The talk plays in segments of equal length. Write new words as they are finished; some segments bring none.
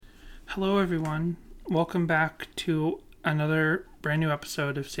Hello, everyone. Welcome back to another brand new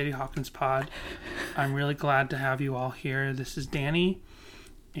episode of Sadie Hawkins Pod. I'm really glad to have you all here. This is Danny,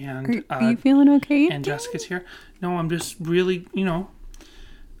 and are you feeling okay? And Jessica's here. No, I'm just really,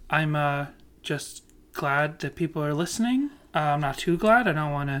 I'm just glad that people are listening. I'm not too glad. I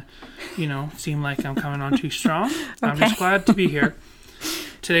don't want to, seem like I'm coming on too strong. Okay. I'm just glad to be here.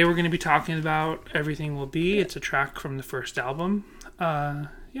 Today we're going to be talking about Everything Will Be. It's a track from the first album.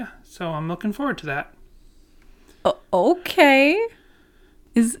 So I'm looking forward to that. Okay.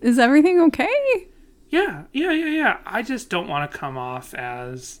 Is everything okay? Yeah. I just don't want to come off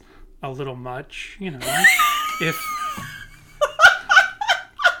as a little much, if...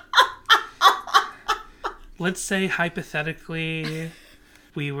 Let's say, hypothetically,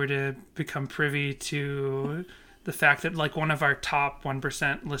 we were to become privy to the fact that, one of our top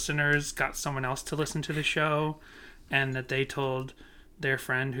 1% listeners got someone else to listen to the show, and that they told their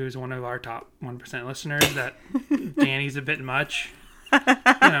friend, who's one of our top 1% listeners, that Danny's a bit much,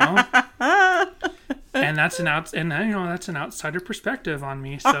 and that's an outsider perspective on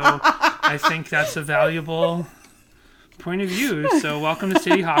me. So I think that's a valuable point of view. So welcome to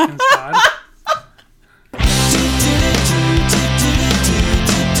Sadie Hawkins Pod.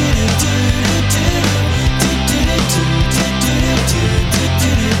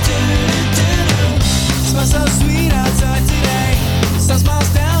 Smells so sweet outside today. Sun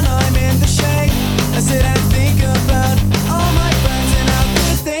smiles down, I'm in the shade. I sit and think about all my friends and how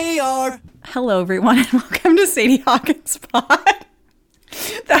good they are. Hello, everyone, and welcome to Sadie Hawkins Pod.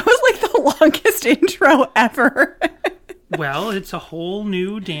 That was the longest intro ever. Well, it's a whole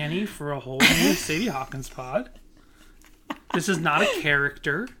new Danny for a whole new Sadie Hawkins Pod. This is not a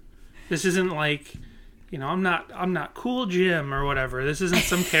character. This isn't I'm not Cool Jim or whatever. This isn't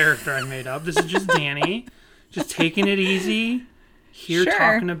some character I made up. This is just Danny, just taking it easy. Here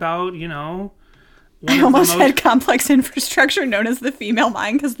talking about, I almost had complex infrastructure known as the female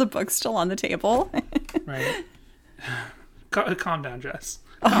mind because the book's still on the table. Right. Calm down, Jess.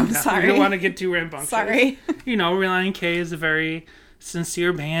 Calm down. Sorry. We don't want to get too rambunctious. Sorry. Relient K is a very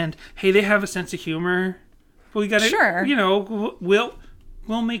sincere band. Hey, they have a sense of humor. We gotta, sure.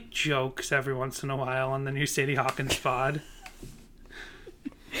 We'll make jokes every once in a while on the new Sadie Hawkins Pod.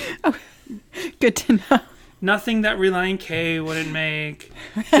 Oh, good to know. Nothing that Reliant K wouldn't make.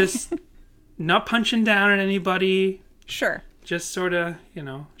 Just not punching down at anybody. Sure. Just sort of,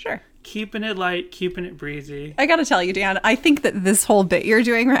 Sure. Keeping it light, keeping it breezy. I gotta tell you, Dan, I think that this whole bit you're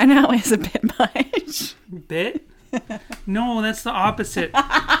doing right now is a bit much. Bit? No, that's the opposite.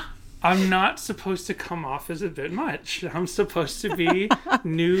 I'm not supposed to come off as a bit much. I'm supposed to be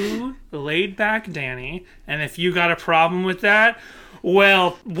new, laid-back Danny. And if you got a problem with that,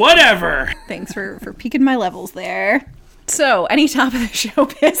 well, whatever. Thanks for peaking my levels there. So, any top of the show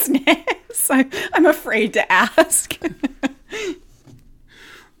business? I'm afraid to ask.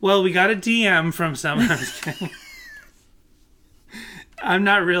 Well, we got a DM from someone. I'm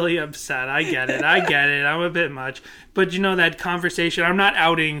not really upset. I get it. I'm a bit much. But that conversation, I'm not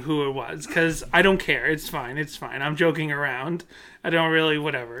outing who it was because I don't care. It's fine. I'm joking around. I don't really,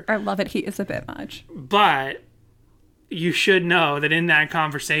 whatever. I love it. He is a bit much. But you should know that in that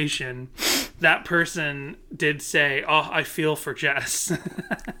conversation, that person did say, "Oh, I feel for Jess."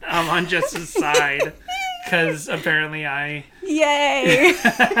 I'm on Jess's side because apparently Yay!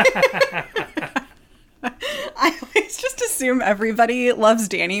 I always just assume everybody loves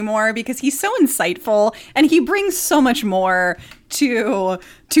Danny more because he's so insightful and he brings so much more to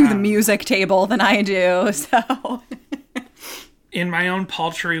the music table than I do. So, in my own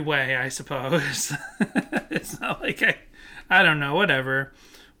paltry way, I suppose. It's not like I don't know, whatever.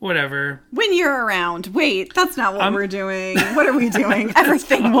 When you're around. Wait, that's not what we're doing. What are we doing?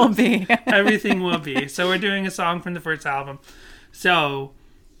 Everything will be. Everything will be. So we're doing a song from the first album. So,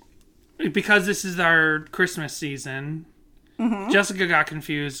 because this is our Christmas season, Jessica got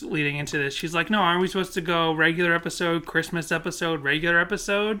confused leading into this. She's like, no, aren't we supposed to go regular episode, Christmas episode, regular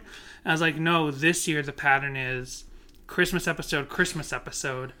episode? And I was like, no, this year the pattern is Christmas episode,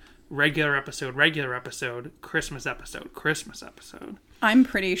 regular episode, Christmas episode. I'm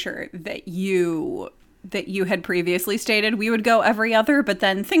pretty sure that you had previously stated we would go every other, but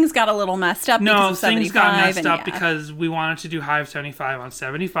then things got a little messed up because of 75. Things got messed up because we wanted to do High of 75 on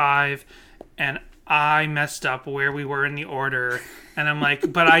 75, and I messed up where we were in the order. And I'm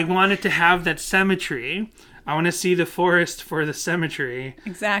like, but I wanted to have that symmetry. I want to see the forest for the symmetry.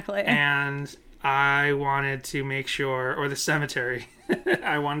 Exactly. And I wanted to make sure, or the cemetery,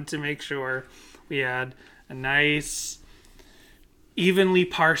 I wanted to make sure we had a nice, evenly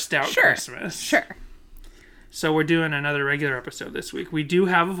parsed out Christmas. Sure. So we're doing another regular episode this week. We do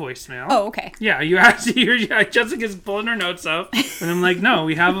have a voicemail. Oh, okay. Yeah, you asked. Jessica's pulling her notes up, and I'm like, no,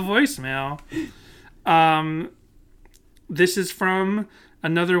 we have a voicemail. This is from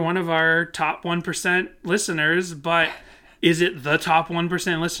another one of our top 1% listeners, but is it the top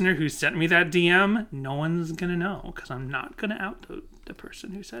 1% listener who sent me that DM? No one's gonna know because I'm not gonna out the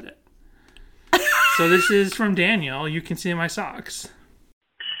person who said it. So this is from Daniel. You can see my socks.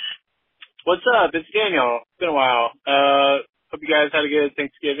 What's up? It's Daniel. It's been a while. Hope you guys had a good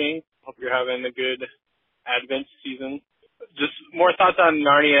Thanksgiving. Hope you're having a good Advent season. Just more thoughts on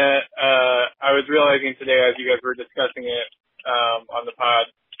Narnia. I was realizing today as you guys were discussing it on the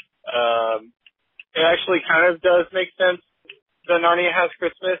pod, it actually kind of does make sense that Narnia has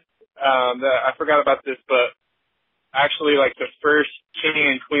Christmas. I forgot about this, but actually, like, the first king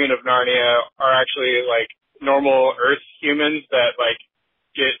and queen of Narnia are actually, like, normal Earth humans that, like,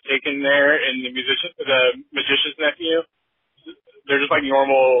 get taken there in the Magician's Nephew. They're just like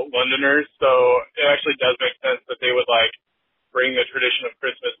normal Londoners, so it actually does make sense that they would like bring the tradition of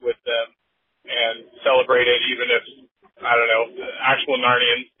Christmas with them and celebrate it, even if, I don't know, actual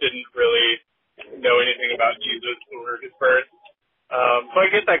Narnians didn't really know anything about Jesus or his birth. So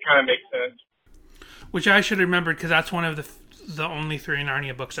I guess that kind of makes sense. Which I should remember because that's one of the only 3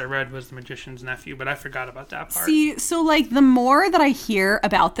 Narnia books I read was The Magician's Nephew, but I forgot about that part. See, so like the more that I hear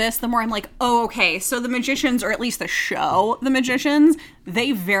about this, the more I'm like, oh, okay, so the Magicians, or at least the show The Magicians,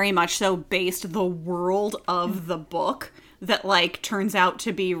 they very much so based the world of the book that like turns out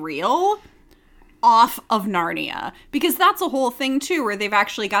to be real off of Narnia, because that's a whole thing too, where they've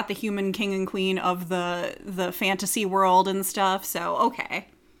actually got the human king and queen of the fantasy world and stuff. So okay,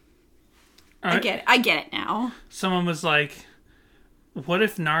 I get it now. Someone was like, what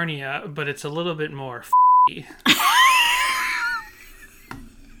if Narnia, but it's a little bit more f***y?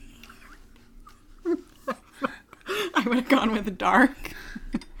 I would have gone with dark.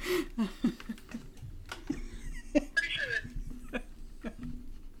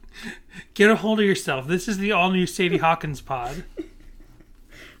 Get a hold of yourself. This is the all-new Sadie Hawkins pod.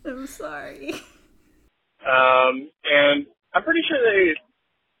 I'm sorry. And I'm pretty sure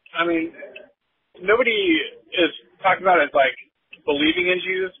nobody is talking about it as, like, believing in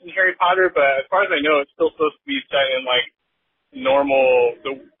Jesus in Harry Potter, but as far as I know, it's still supposed to be set in, like, the normal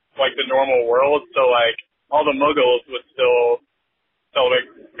world, so, like, all the Muggles would still celebrate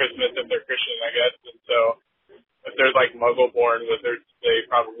Christmas if they're Christian, I guess, and so if there's, like, Muggle-born wizards, they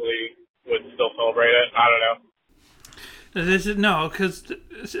probably would still celebrate it. I don't know.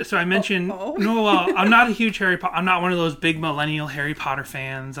 So I mentioned, no, well, I'm not a huge I'm not one of those big millennial Harry Potter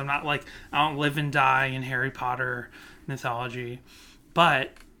fans. I'm not like, I don't live and die in Harry Potter mythology,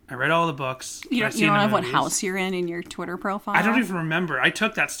 but I read all the books. You don't have what house you're in your Twitter profile? I don't even remember. I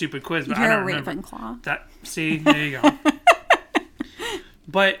took that stupid quiz, but you're I don't a remember. Ravenclaw. See, there you go.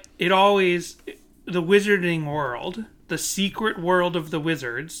 But the wizarding world, the secret world of the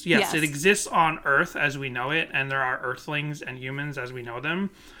wizards, yes, it exists on Earth as we know it, and there are Earthlings and humans as we know them.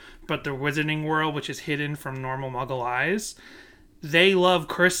 But the wizarding world, which is hidden from normal Muggle eyes, they love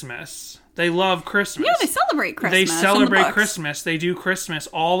Christmas. They love Christmas. Yeah, they celebrate Christmas. They celebrate Christmas. They do Christmas.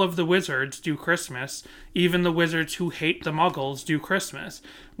 All of the wizards do Christmas. Even the wizards who hate the Muggles do Christmas.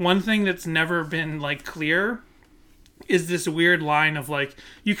 One thing that's never been, like, clear is this weird line of, like,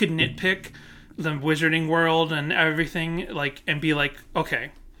 you could nitpick the wizarding world and everything, like, and be like,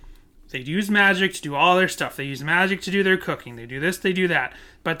 okay, they use magic to do all their stuff. They use magic to do their cooking. They do this, they do that.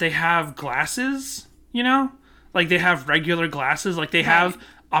 But they have glasses, you know? Like, they have regular glasses. Like, they have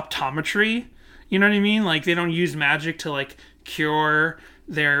optometry. You know what I mean? Like, they don't use magic to, like, cure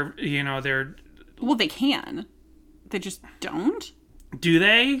their. Well, they can. They just don't. Do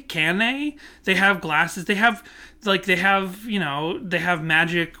they? Can they? They have glasses. They have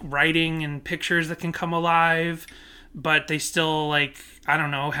magic writing and pictures that can come alive, but they still, like, I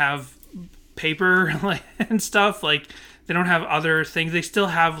don't know, have paper and stuff. Like, they don't have other things. They still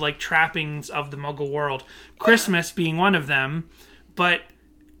have, like, trappings of the Muggle world. Christmas being one of them, but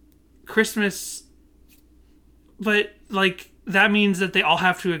that means that they all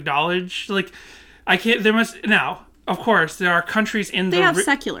have to acknowledge, like, of course, there are countries in They have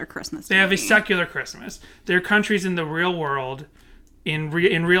secular Christmas. They have a secular Christmas. There are countries in the real world, in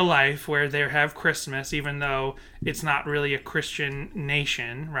real life, where they have Christmas, even though it's not really a Christian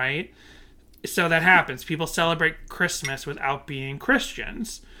nation, right? So that happens. People celebrate Christmas without being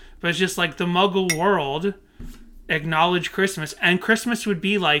Christians. But it's just like the Muggle world acknowledge Christmas, and Christmas would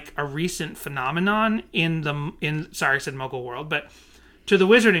be like a recent phenomenon sorry, I said Muggle world, but to the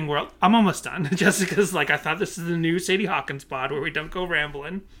wizarding world. I'm almost done. Jessica's like, I thought this is the new Sadie Hawkins pod where we don't go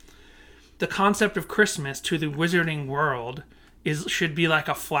rambling. the concept of Christmas to the wizarding world should be like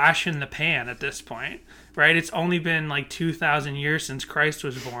a flash in the pan at this point, right? It's only been like 2,000 years since Christ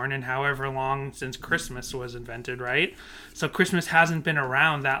was born and however long since Christmas was invented, right? So Christmas hasn't been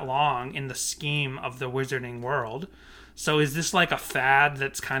around that long in the scheme of the wizarding world. So is this like a fad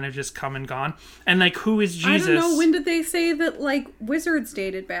that's kind of just come and gone? And like, who is Jesus? I don't know. When did they say that like wizards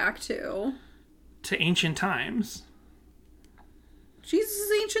dated back to? To ancient times. Jesus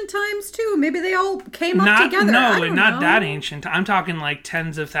is ancient times too. Maybe they all came up together. No, not not that ancient. I'm talking like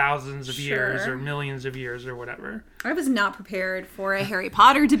tens of thousands of years Sure. or millions of years or whatever. I was not prepared for a Harry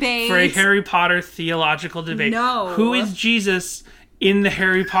Potter debate. For a Harry Potter theological debate. No. Who is Jesus in the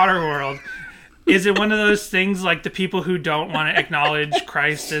Harry Potter world? Is it one of those things like the people who don't want to acknowledge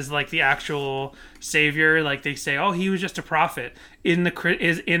Christ as like the actual savior, like they say, oh, he was just a prophet. In the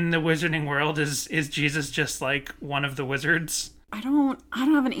wizarding world, is Jesus just like one of the wizards? I don't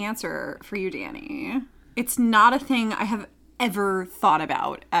have an answer for you, Danny. It's not a thing I have ever thought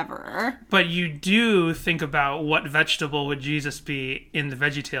about, ever. But you do think about what vegetable would Jesus be in the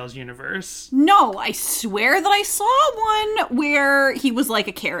VeggieTales universe. No, I swear that I saw one where he was like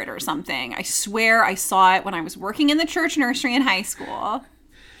a carrot or something. I swear I saw it when I was working in the church nursery in high school.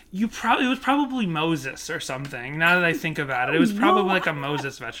 It was probably Moses or something. Now that I think about it, it was probably like a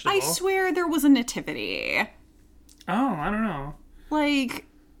Moses vegetable. I swear there was a nativity. Oh, I don't know. Like,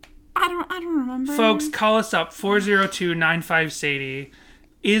 I don't remember. Folks, call us up, 402-95-SADIE.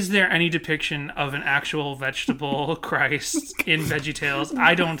 Is there any depiction of an actual vegetable Christ in VeggieTales?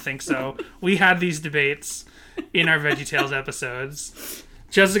 I don't think so. We had these debates in our VeggieTales episodes.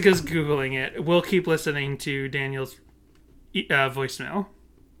 Jessica's Googling it. We'll keep listening to Daniel's voicemail.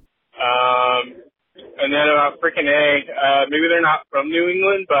 And then about frickin' A, maybe they're not from New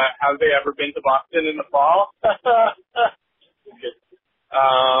England, but have they ever been to Boston in the fall?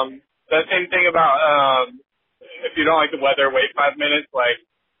 That same thing about, if you don't like the weather, wait 5 minutes. Like,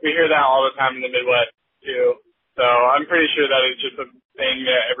 we hear that all the time in the Midwest, too. So I'm pretty sure that it's just a thing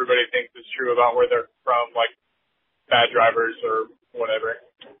that everybody thinks is true about where they're from, like bad drivers or whatever.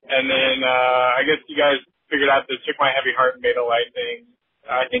 And then, I guess you guys figured out the Took My Heavy Heart and Made a Light thing.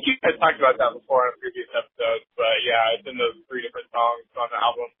 I think you guys talked about that before on previous episodes, but yeah, it's in those 3 different songs on the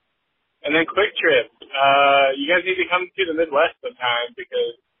album. And then Quick Trip. You guys need to come to the Midwest sometime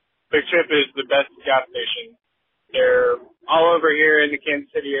because Quick Trip is the best gas station. They're all over here in the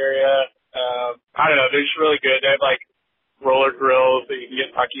Kansas City area. I don't know, they're just really good. They have like roller grills that you can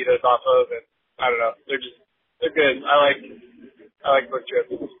get taquitos off of, and I don't know, they're good. I like Quick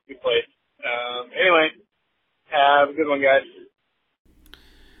Trip. It's a good place. Anyway, have a good one, guys.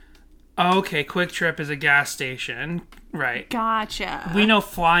 Okay, Quick Trip is a gas station. Right. Gotcha. We know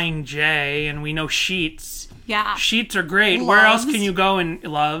Flying J and we know Sheets. Yeah. Sheets are great. Where else Loves. can you go in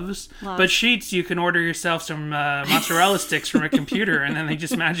Loves? But Sheets, you can order yourself some mozzarella sticks from a computer and then they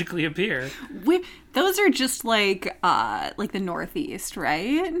just magically appear. Those are just like the Northeast,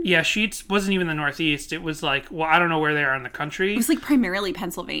 right? Yeah, Sheets wasn't even the Northeast. It was like, well, I don't know where they are in the country. It was like primarily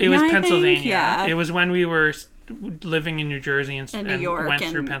Pennsylvania. It was I think. Pennsylvania. Yeah. It was when we were living in New Jersey and New York went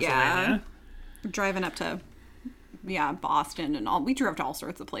through and, Pennsylvania. Driving up to Boston and all. We drove to all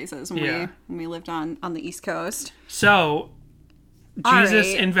sorts of places when we lived on the East Coast. So, Jesus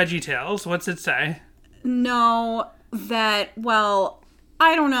right. in VeggieTales, what's it say? No, I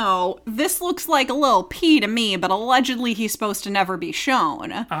don't know. This looks like a little P to me, but allegedly he's supposed to never be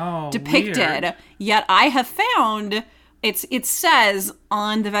shown. Oh, depicted. weird. Yet I have found it says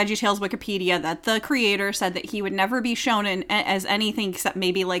on the VeggieTales Wikipedia that the creator said that he would never be shown as anything except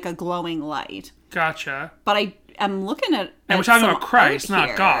maybe like a glowing light. Gotcha. But I am looking at And we're talking some about Christ, art not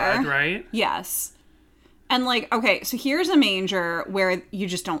here. God, right? Yes. And like, okay, so here's a manger where you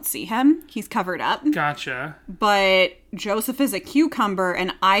just don't see him. He's covered up. Gotcha. But Joseph is a cucumber,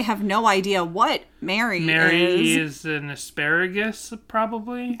 and I have no idea what Mary is. Mary is an asparagus,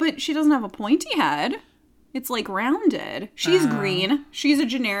 probably. But she doesn't have a pointy head. It's like rounded. She's green. She's a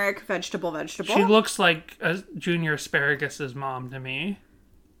generic vegetable. She looks like a Junior Asparagus' mom to me.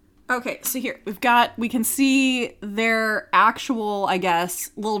 Okay, so here we can see their actual, I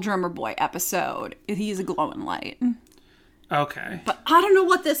guess, Little Drummer Boy episode. He's a glowing light. Okay. But I don't know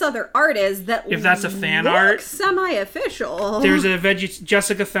what this other art is that if that's a fan looks art, semi-official. there's a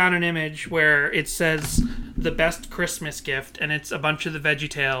Jessica found an image where it says the best Christmas gift, and it's a bunch of the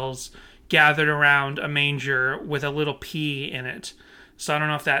VeggieTales gathered around a manger with a little P in it. So I don't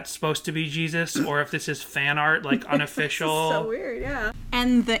know if that's supposed to be Jesus or if this is fan art, like unofficial. So weird, yeah.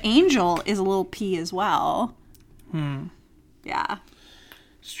 And the angel is a little P as well. Yeah.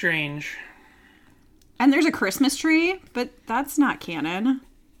 Strange. And there's a Christmas tree, but that's not canon.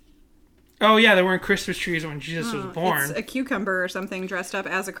 Oh yeah, there weren't Christmas trees when Jesus was born. It's a cucumber or something dressed up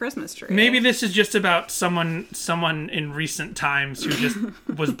as a Christmas tree. Maybe this is just about someone in recent times who just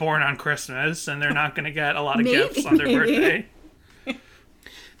was born on Christmas, and they're not going to get a lot of gifts on their birthday.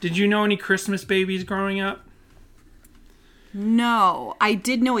 Did you know any Christmas babies growing up? No, I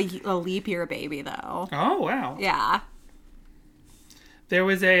did know a leap year baby though. Oh wow! Yeah. There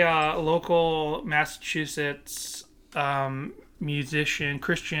was a local Massachusetts musician,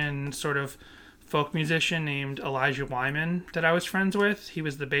 Christian sort of folk musician named Elijah Wyman that I was friends with. He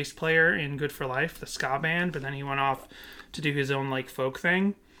was the bass player in Good for Life, the ska band, but then he went off to do his own like folk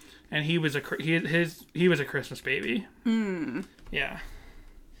thing, and he was a Christmas baby. Yeah.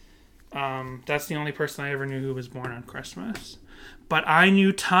 That's the only person I ever knew who was born on Christmas. But I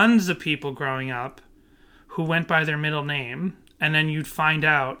knew tons of people growing up who went by their middle name, and then you'd find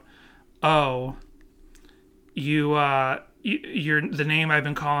out, oh, you're the name I've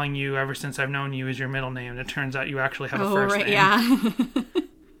been calling you ever since I've known you is your middle name. And it turns out you actually have a first name. Yeah.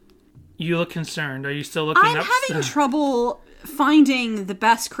 You look concerned. Are you still looking I'm up? having trouble finding the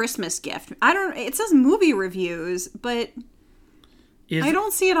best Christmas gift. It says movie reviews, but I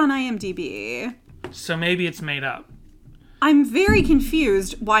don't see it on IMDb. So maybe it's made up. I'm very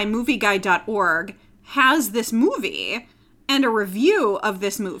confused why MovieGuide.org has this movie and a review of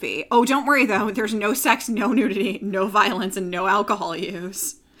this movie. Oh, don't worry though. There's no sex, no nudity, no violence, and no alcohol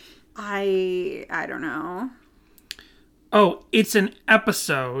use. I don't know. Oh, it's an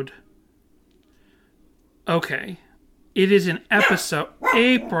episode. Okay. It is an episode.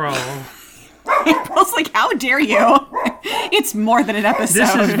 April. April's like, how dare you? It's more than an episode.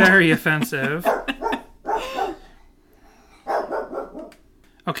 This is very offensive.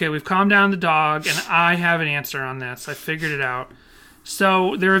 Okay, we've calmed down the dog, and I have an answer on this. I figured it out.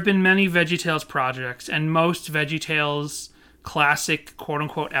 So, there have been many VeggieTales projects, and most VeggieTales classic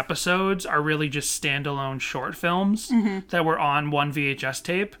quote-unquote episodes are really just standalone short films that were on one VHS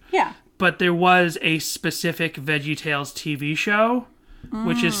tape. Yeah. But there was a specific VeggieTales TV show,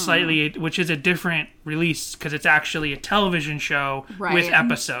 which is a different release because it's actually a television show with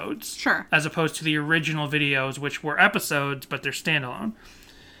episodes. Sure. As opposed to the original videos, which were episodes, but they're standalone.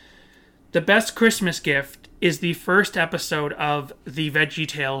 The Best Christmas Gift is the first episode of The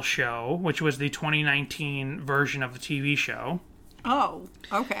VeggieTales Show, which was the 2019 version of the TV show. Oh,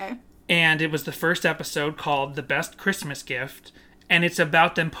 okay. And it was the first episode called The Best Christmas Gift, and it's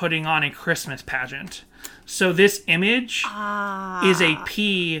about them putting on a Christmas pageant. So this image is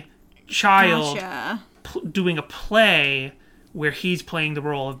a child doing a play where he's playing the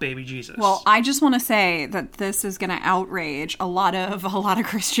role of baby Jesus. Well, I just want to say that this is going to outrage a lot of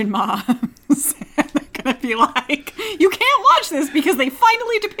Christian moms. They're going to be like, you can't watch this because they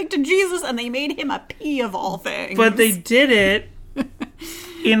finally depicted Jesus and they made him a pea of all things. But they did it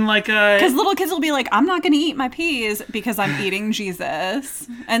in like a... Because little kids will be like, I'm not going to eat my peas because I'm eating Jesus.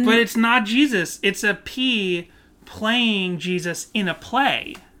 But it's not Jesus. It's a pea playing Jesus in a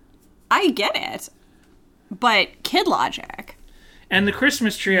play. I get it. But kid logic. And the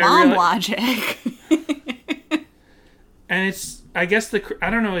Christmas tree, logic. And it's, I guess I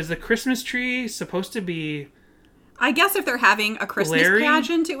don't know, is the Christmas tree supposed to be... I guess if they're having a Christmas Larry?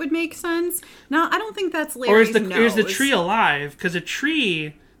 pageant, it would make sense. No, I don't think that's Larry's nose. Or is the tree alive? Because a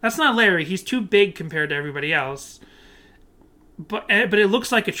tree, that's not Larry. He's too big compared to everybody else. But it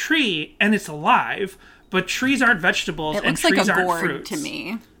looks like a tree, and it's alive. But trees aren't vegetables, and trees aren't fruits. It looks like a gourd to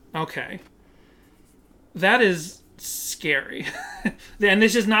me. Okay. That is scary. And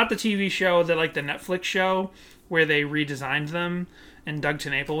this is not the TV show, the Netflix show where they redesigned them and Doug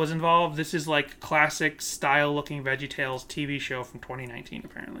TenNapel was involved. This is like classic style looking VeggieTales TV show from 2019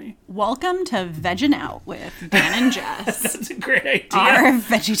 apparently. Welcome to Veggin' Out with Dan and Jess. That's a great idea. Our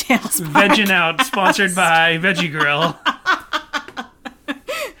VeggieTales podcast. Veggin' Out, sponsored by Veggie Grill.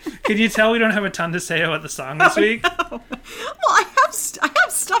 Can you tell we don't have a ton to say about the song this week? No. Well, I have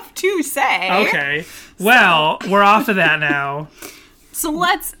stuff to say. Okay. Well, we're off of that now. So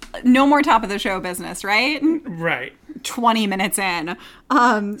no more top of the show business, right? Right. 20 minutes in.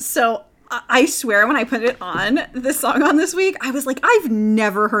 So I swear when I put it on, this song on this week, I was like, I've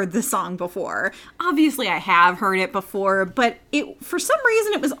never heard this song before. Obviously, I have heard it before, but for some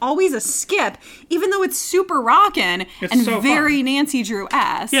reason, it was always a skip, even though it's super rockin' and so very fun. Nancy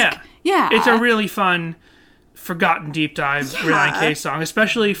Drew-esque. Yeah. Yeah. It's a really fun, forgotten deep dive Relient K song,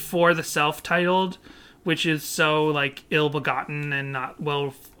 especially for the self-titled, which is so, ill-begotten and not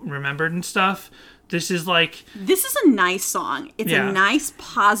well remembered and stuff. This is like, This is a nice song. It's Yeah. a nice,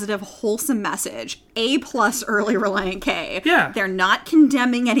 positive, wholesome message. A+ early Relient K. Yeah. They're not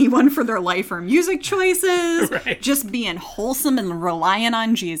condemning anyone for their life or music choices. Right. Just being wholesome and relying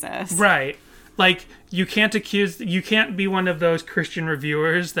on Jesus. right. Like, you can't be one of those Christian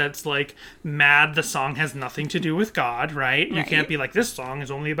reviewers that's like mad the song has nothing to do with God, right? You Right. can't be like, this song is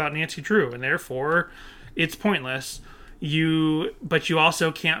only about Nancy Drew and therefore it's pointless. But you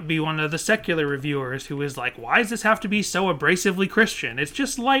also can't be one of the secular reviewers who is like, why does this have to be so abrasively Christian? It's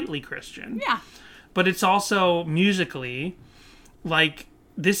just lightly Christian. Yeah. But it's also musically, like,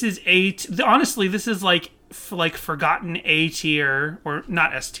 this is honestly, this is like forgotten A tier, or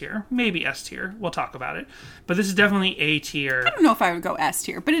not S tier, maybe S tier. We'll talk about it. But this is definitely A tier. I don't know if I would go S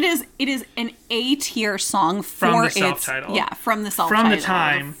tier, but it is an A tier song From for the its self-titled. from the self-titled,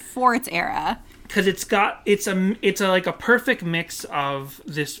 time. for its era. Because it's a perfect mix of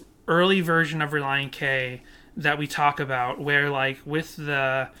this early version of Relient K that we talk about, where like with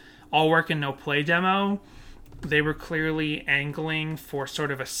the All Work and No Play demo, they were clearly angling for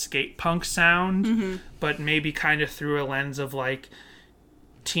sort of a skate punk sound, but maybe kind of through a lens of like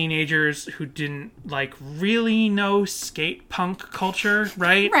teenagers who didn't like really know skate punk culture,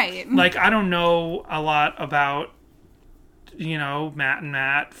 right? Right. Like, I don't know a lot about, Matt and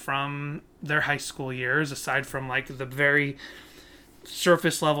Matt from their high school years, aside from like the very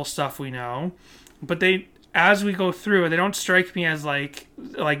surface level stuff we know. But as we go through, they don't strike me as like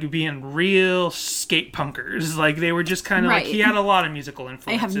being real skate punkers. Like, they were just kind of like, Right. he had a lot of musical I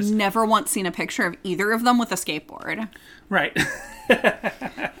influences. have never once seen a picture of either of them with a skateboard. Right.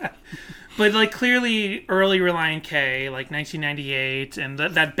 But like, clearly early Relient K, like 1998, and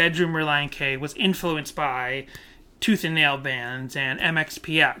that bedroom Relient K was influenced by Tooth and Nail bands and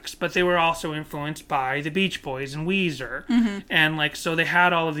MXPX, but they were also influenced by the Beach Boys and Weezer. And like, so they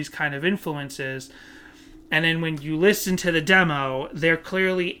had all of these kind of influences. And then when you listen to the demo, they're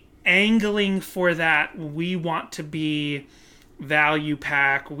clearly angling for that. We want to be Value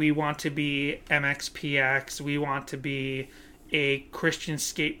Pack. We want to be MXPX. We want to be a Christian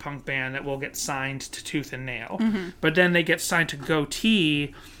skate punk band that will get signed to Tooth and Nail. But then they get signed to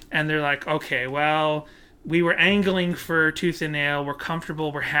Goatee, and they're like, okay, well, we were angling for Tooth and Nail. We're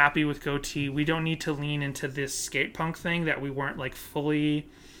comfortable. We're happy with Goatee. We don't need to lean into this skate punk thing that we weren't like fully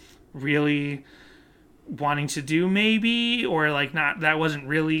really wanting to do, maybe, or like not, that wasn't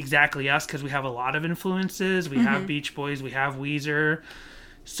really exactly us, because we have a lot of influences. We have Beach Boys, we have Weezer.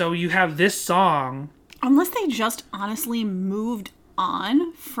 So you have this song. Unless they just honestly moved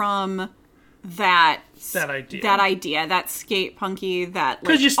on from that idea, that skate punky, that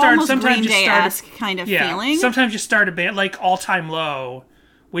like You start, almost sometimes Green you Day-esque kind of feeling. Sometimes you start a band like All Time Low,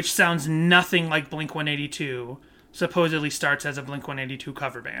 which sounds nothing like Blink-182, supposedly starts as a Blink-182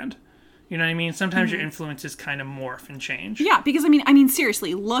 cover band. You know what I mean? Sometimes your influences kind of morph and change. Yeah, because I mean,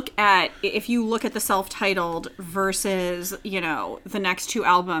 seriously, if you look at the self-titled versus, the next two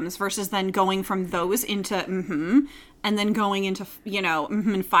albums, versus then going from those into and then going into,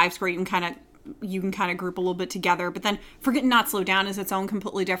 and Five Square, you can kind of group a little bit together, but then Forget Not Slow Down is its own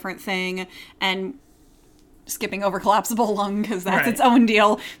completely different thing, and skipping over Collapsible Lung because that's its own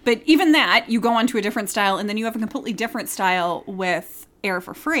deal. But even that, you go on to a different style, and then you have a completely different style with Air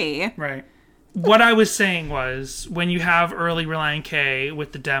for Free. Right. What I was saying was, when you have early Relient K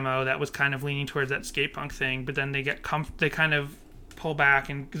with the demo that was kind of leaning towards that skate punk thing, but then they get they kind of pull back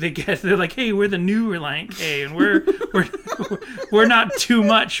and they're like, hey, we're the new Relient K, and we're not too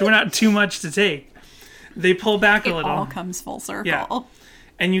much. We're not too much to take. They pull back a little. It all comes full circle. Yeah.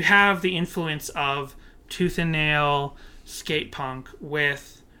 And you have the influence of Tooth and Nail, skate punk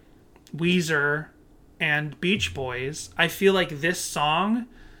with Weezer and Beach Boys. I feel like this song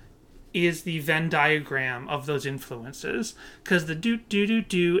is the Venn diagram of those influences, because the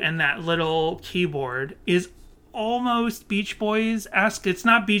do and that little keyboard is almost Beach Boys-esque. It's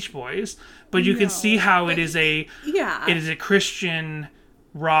not Beach Boys, but you can see how it is a Christian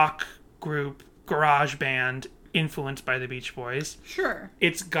rock group, garage band influenced by the Beach Boys. Sure.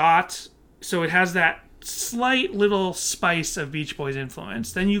 It has that slight little spice of Beach Boys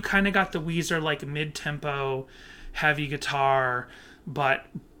influence. Then you kind of got the Weezer like mid-tempo heavy guitar, but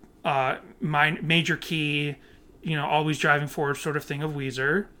major key, always driving forward sort of thing of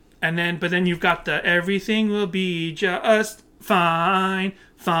Weezer. But then you've got the everything will be just fine.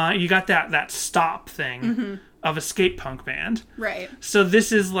 You got that stop thing of a skate punk band. Right. So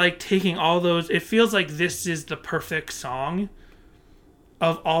this is like taking all those, it feels like this is the perfect song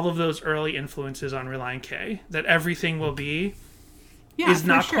of all of those early influences on Relient K. That everything will be is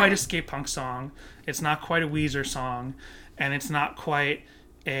not quite a skate punk song. It's not quite a Weezer song, and it's not quite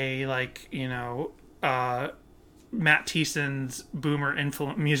a Matt Thiessen's boomer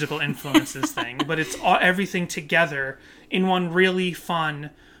musical influences thing, but it's everything together in one really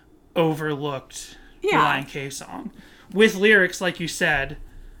fun, overlooked Relient K song with lyrics, like you said,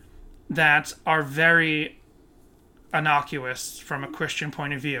 that are very innocuous from a Christian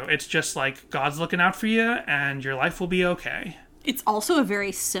point of view. It's just like, God's looking out for you and your life will be okay. It's also a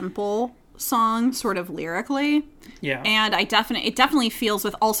very simple song, sort of lyrically. Yeah. And it definitely feels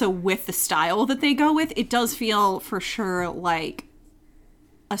with the style that they go with, it does feel for sure like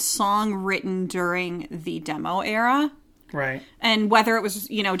a song written during the demo era. Right. And whether it was,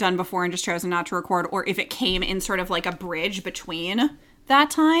 done before and just chosen not to record, or if it came in sort of like a bridge between that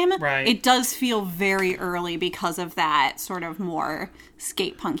time, right, it does feel very early because of that sort of more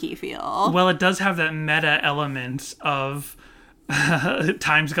skate punky feel. Well, it does have that meta element of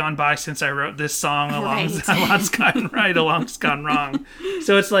time's gone by since I wrote this song, a lot's gone right, a lot's gone wrong.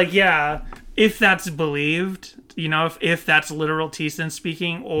 So it's like, yeah, if that's believed, if that's literal Thiessen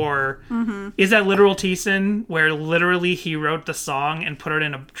speaking, or is that literal Thiessen where literally he wrote the song and put it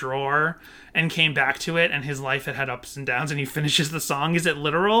in a drawer and came back to it and his life had ups and downs and he finishes the song? Is it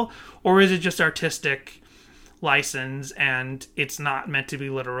literal, or is it just artistic license and it's not meant to be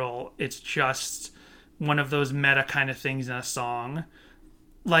literal? It's just one of those meta kind of things in a song.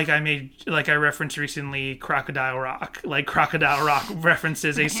 Like I referenced recently Crocodile Rock. Like Crocodile Rock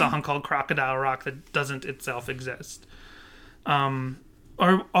references a song called Crocodile Rock that doesn't itself exist. Another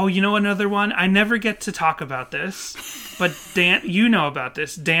one? I never get to talk about this, but you know about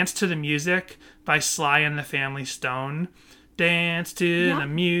this. Dance to the Music by Sly and the Family Stone. Dance to the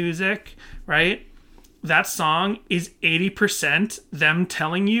music, right? That song is 80% them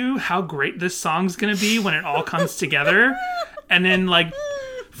telling you how great this song's going to be when it all comes together. And then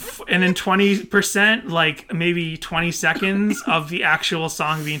 20%, like maybe 20 seconds of the actual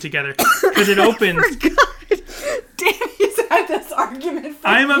song being together. Because it opens. Danny's had this argument for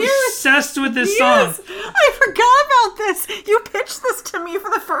I'm years. obsessed with this song. I forgot about this. You pitched this to me for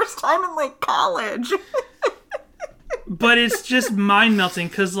the first time in college. But it's just mind-melting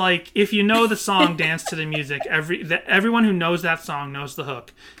because, if you know the song Dance to the Music, everyone who knows that song knows the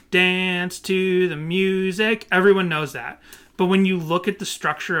hook. Dance to the music. Everyone knows that. But when you look at the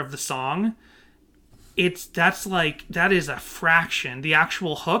structure of the song, that is a fraction. The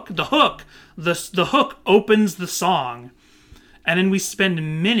actual hook, the hook opens the song. And then we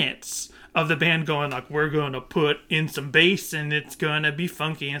spend minutes of the band going we're going to put in some bass and it's going to be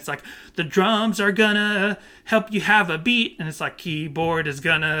funky. And it's the drums are going to help you have a beat. And it's keyboard is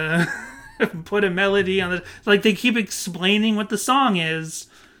going to put a melody on the... they keep explaining what the song is,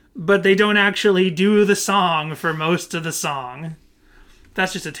 but they don't actually do the song for most of the song.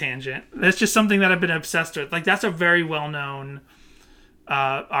 That's just a tangent. That's just something that I've been obsessed with. That's a very well-known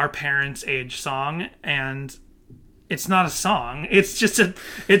Our Parents' Age song, and it's not a song. It's just a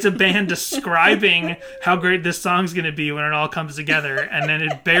band describing how great this song's going to be when it all comes together, and then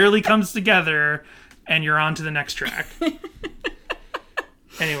it barely comes together, and you're on to the next track.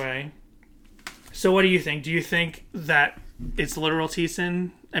 Anyway, so what do you think? Do you think that it's literal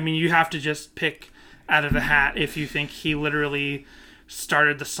Thiessen? I mean, you have to just pick out of the hat if you think he literally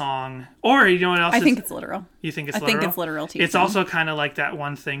started the song, or you know what else? I think it's literal. You think it's literal? I think it's literal Thiessen. It's also kind of like that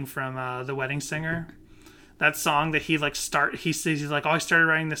one thing from The Wedding Singer. That song that he says he's I started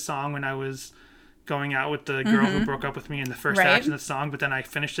writing this song when I was going out with the girl who broke up with me in the first act of the song, but then I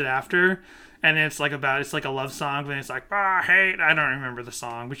finished it after, and it's like a love song, but it's hate. I don't remember the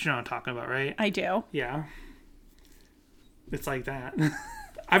song, but you know what I'm talking about, right? I do. Yeah. It's like that.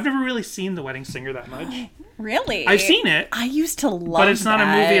 I've never really seen The Wedding Singer that much. Really? I've seen it. I used to love it. But it's not a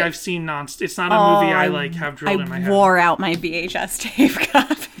movie I've seen it's not a movie I have drilled in my head. I wore out my VHS tape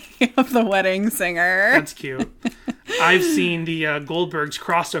copy of The Wedding Singer. That's cute. I've seen the Goldbergs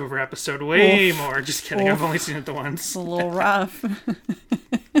crossover episode way more. Just kidding. I've only seen it the once. It's a little rough.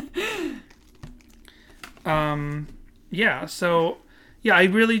 Yeah, so I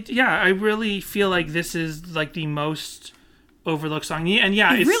really feel like this is the most overlooked song. And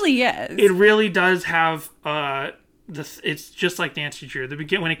it really is. It really does have it's just like Nancy Drew.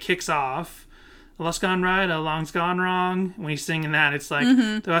 When it kicks off, a lot's gone right, a long's gone wrong. When he's singing that, it's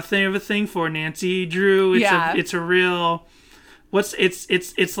the thing of a thing for Nancy Drew. It's a real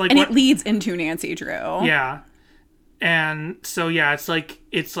it's like, and it leads into Nancy Drew. Yeah. And so it's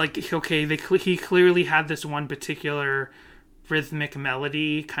okay, he clearly had this one particular rhythmic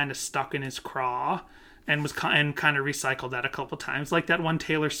melody kind of stuck in his craw and kind of recycled that a couple times, like that one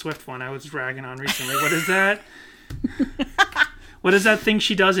Taylor Swift one I was ragging on recently. What is that? What is that thing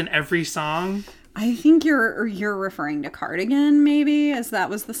she does in every song? I think you're referring to Cardigan, maybe, as that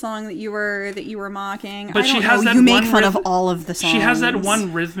was the song that you were mocking. But I she don't has know. that You make one fun of all of the songs. She has that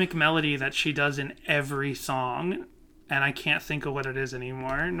one rhythmic melody that she does in every song, and I can't think of what it is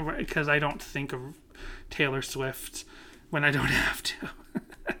anymore because I don't think of Taylor Swift when I don't have to.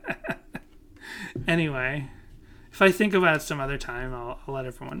 Anyway, if I think about it some other time, I'll let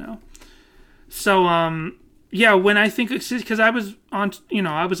everyone know. So, yeah, when I think, because I was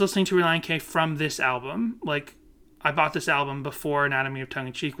I was listening to Relient K from this album. Like, I bought this album before Anatomy of Tongue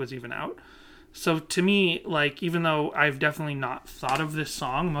in Cheek was even out. So to me, like, even though I've definitely not thought of this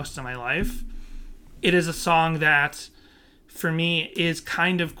song most of my life, it is a song that, for me, is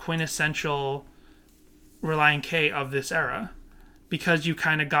kind of quintessential Relient K of this era. Because you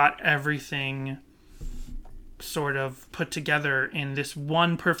kind of got everything sort of put together in this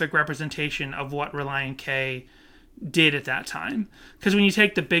one perfect representation of what Relient K did at that time. Because when you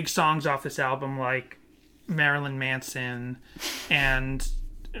take the big songs off this album, like Marilyn Manson and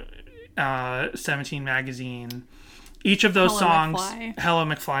 17 Magazine, each of those songs, Hello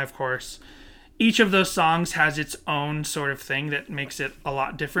McFly, of course, each of those songs has its own sort of thing that makes it a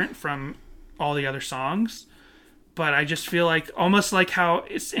lot different from all the other songs. But I just feel like, almost like how,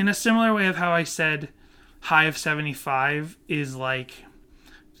 it's in a similar way of how I said High of 75 is like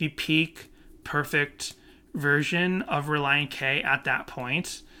the peak, perfect version of Relient K at that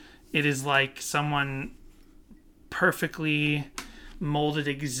point. It is like someone perfectly molded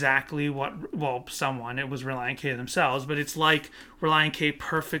exactly it was Relient K themselves, but it's like Relient K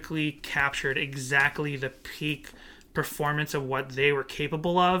perfectly captured exactly the peak performance of what they were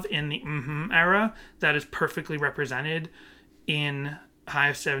capable of in the era that is perfectly represented in High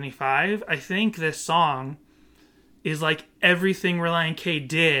of 75. I think this song is like everything Relient K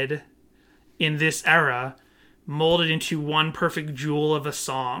did in this era molded into one perfect jewel of a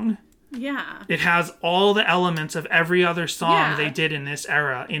song. Yeah. It has all the elements of every other song they did in this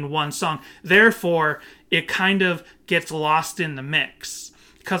era in one song. Therefore, it kind of gets lost in the mix.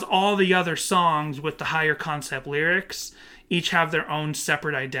 Because all the other songs with the higher concept lyrics each have their own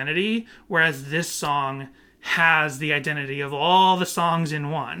separate identity, whereas this song has the identity of all the songs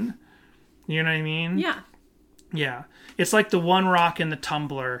in one. You know what I mean? Yeah. Yeah. It's like the one rock in the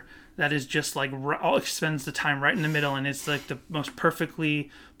tumbler that is just like spends the time right in the middle, and it's like the most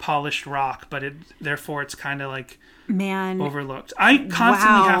perfectly polished rock, but therefore it's kind of like overlooked. I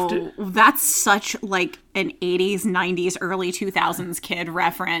constantly have to. That's such like an 80s, 90s, early 2000s kid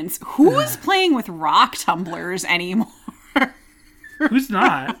reference. Who's playing with rock tumblers anymore? Who's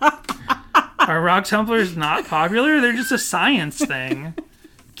not? Are rock tumblers not popular? They're just a science thing.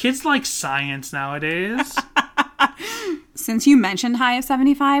 Kids like science nowadays. Since you mentioned High of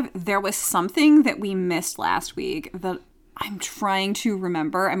 75, there was something that we missed last week that I'm trying to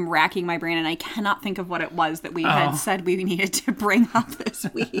remember. I'm racking my brain and I cannot think of what it was that we had said we needed to bring up this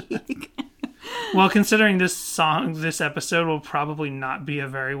week. Well, considering this episode will probably not be a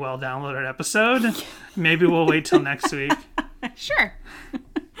very well downloaded episode, maybe we'll wait till next week. Sure.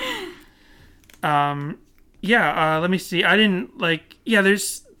 Let me see. I didn't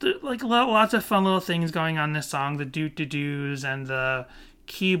there's like lots of fun little things going on in this song. The doot-de-doos and the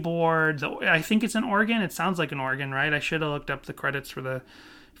keyboard. I think it's an organ. It sounds like an organ, right? I should have looked up the credits for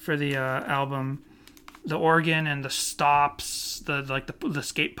the album. The organ and the stops, the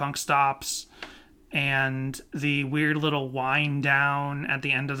skate punk stops, and the weird little wind down at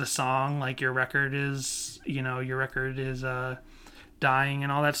the end of the song, like your record is dying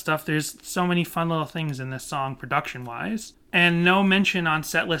and all that stuff. There's so many fun little things in this song production wise, and no mention on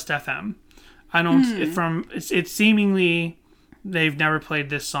Setlist FM. I don't it's seemingly they've never played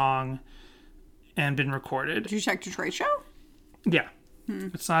this song and been recorded. Did you check Detroit Show? Yeah.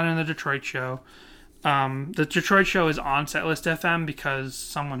 It's not in the Detroit Show. The Detroit Show is on Setlist FM because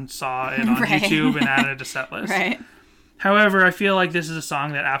someone saw it on YouTube and added it to Setlist. Right. However, I feel like this is a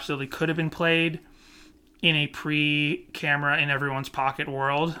song that absolutely could have been played in a pre-camera in everyone's pocket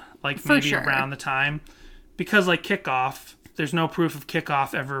world, like maybe around the time. Because like Kickoff, there's no proof of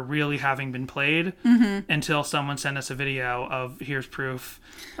Kickoff ever really having been played until someone sent us a video of here's proof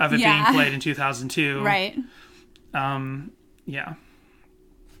of it being played in 2002. Right. Yeah.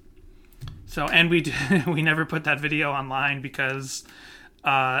 So, and we never put that video online because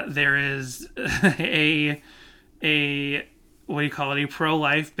there is a what do you call it? A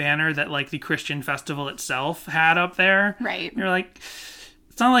pro-life banner that like the Christian festival itself had up there. Right. And you're like,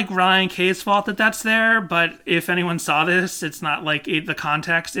 it's not like Relient K's fault that that's there, but if anyone saw this, it's not like the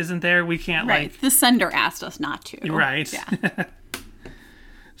context isn't there. We can't the sender asked us not to. Right. Yeah.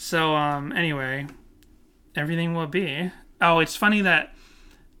 So, anyway, everything will be. Oh, it's funny that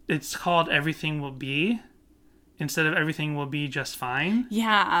it's called Everything Will Be instead of Everything Will Be Just Fine.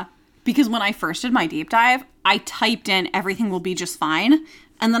 Yeah, because when I first did my deep dive, I typed in everything will be just fine.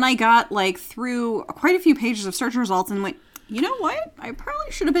 And then I got like through quite a few pages of search results and went, you know what? I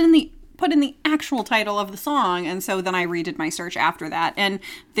probably should have been put in the actual title of the song. And so then I redid my search after that. And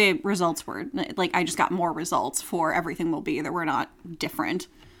the results were like, I just got more results for Everything Will Be. There were not different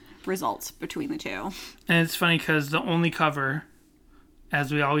results between the two. And it's funny because the only cover,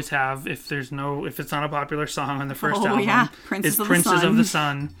 as we always have, if it's not a popular song on the first album, yeah. is Princes of the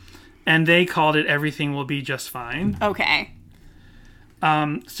Sun. And they called it Everything Will Be Just Fine. Okay.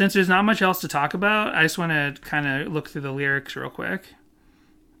 Since there's not much else to talk about, I just want to kind of look through the lyrics real quick.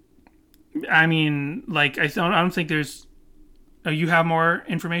 I mean, like, I don't think there's... Oh, you have more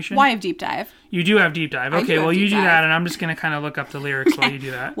information? Why have deep dive? You do have deep dive. Okay, well, you do dive. that, and I'm just going to kind of look up the lyrics while you do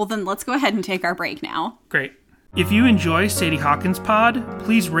that. Well, then let's go ahead and take our break now. Great. If you enjoy Sadie Hawkins Pod,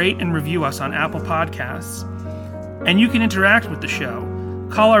 please rate and review us on Apple Podcasts. And you can interact with the show.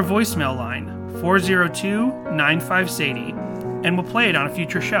 Call our voicemail line, 402-95-SADIE, and we'll play it on a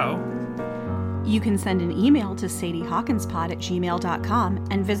future show. You can send an email to sadiehawkinspod@gmail.com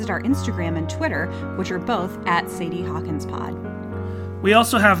and visit our Instagram and Twitter, which are both at sadiehawkinspod. We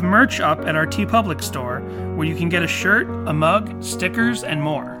also have merch up at our TeePublic store, where you can get a shirt, a mug, stickers, and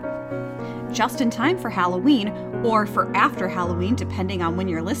more. Just in time for Halloween, or for after Halloween, depending on when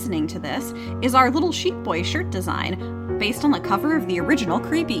you're listening to this, is our little Sheep Boy shirt design, based on the cover of the original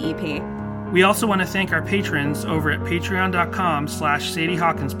Creepy EP. We also want to thank our patrons over at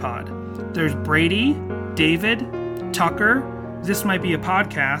patreon.com/SadieHawkinsPod. There's Brady, David, Tucker, This Might Be a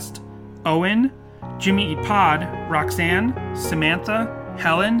Podcast, Owen, Jimmy Eat Pod, Roxanne, Samantha,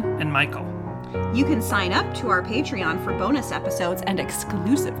 Helen, and Michael. You can sign up to our Patreon for bonus episodes and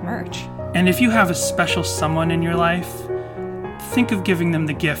exclusive merch. And if you have a special someone in your life, think of giving them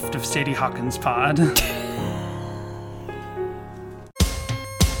the gift of Sadie Hawkins Pod.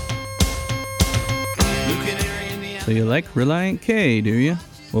 So you like Relient K, do you?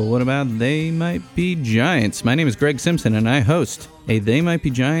 Well, what about They Might Be Giants? My name is Greg Simpson, and I host a They Might Be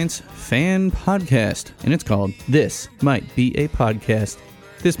Giants fan podcast, and it's called This Might Be a Podcast.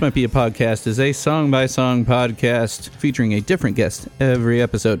 This Might Be a Podcast is a song-by-song podcast featuring a different guest every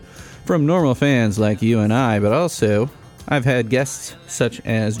episode, from normal fans like you and I, but also I've had guests such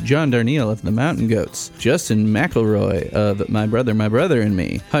as John Darnielle of the Mountain Goats, Justin McElroy of My Brother and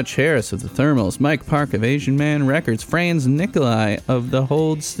Me, Hutch Harris of the Thermals, Mike Park of Asian Man Records, Franz Nikolai of The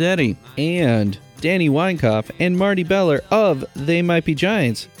Hold Steady, and Danny Weinkoff and Marty Beller of They Might Be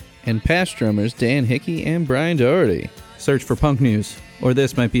Giants, and past drummers Dan Hickey and Brian Doherty. Search for Punk News or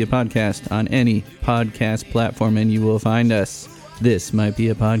This Might Be a Podcast on any podcast platform and you will find us. This Might Be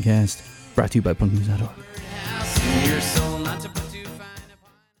a Podcast, brought to you by punknews.org.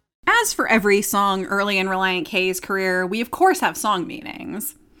 As for every song early in Relient K's career, we of course have song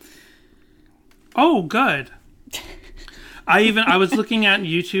meanings. Oh, good. I was looking at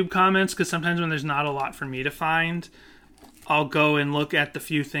YouTube comments because sometimes when there's not a lot for me to find, I'll go and look at the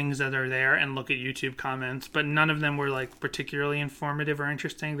few things that are there and look at YouTube comments, but none of them were like particularly informative or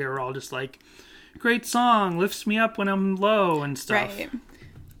interesting. They were all just like, great song, lifts me up when I'm low and stuff. Right.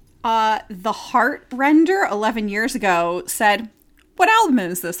 The Heart Render 11 years ago said, what album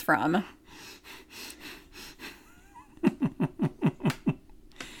is this from?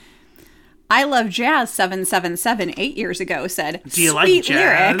 I Love Jazz 777 8 years ago said, do you sweet like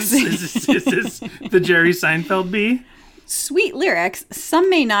jazz? lyrics. Is this the Jerry Seinfeld bee? Sweet lyrics. Some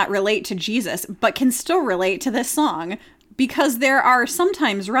may not relate to Jesus, but can still relate to this song. Because there are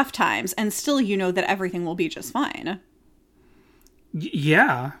sometimes rough times, and still you know that everything will be just fine.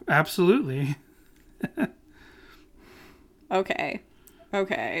 Yeah, absolutely. Okay.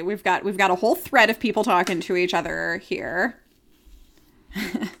 We've got a whole thread of people talking to each other here.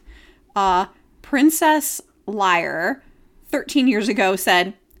 Princess Liar 13 years ago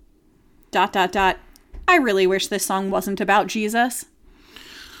said ... I really wish this song wasn't about Jesus.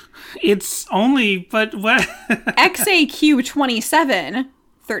 It's only, but what? XAQ27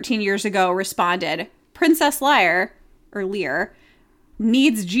 13 years ago responded, Princess Liar, or Lear,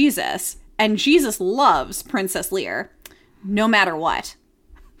 needs Jesus, and Jesus loves Princess Lear, no matter what.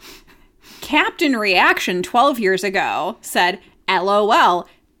 Captain Reaction 12 years ago said, LOL,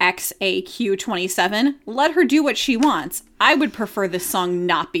 XAQ27, let her do what she wants. I would prefer this song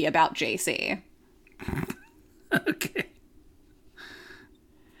not be about JC. Okay.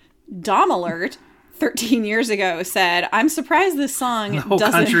 Dom Alert 13 years ago said, I'm surprised this song The whole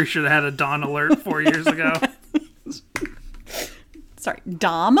doesn't... country should have had a Dawn Alert 4 years ago. Sorry,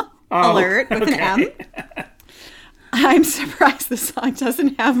 Dom Alert with an M. I'm surprised the song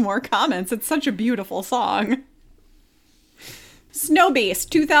doesn't have more comments. It's such a beautiful song. Snowbeast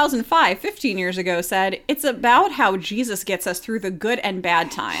 2005, 15 years ago, said, "It's about how Jesus gets us through the good and bad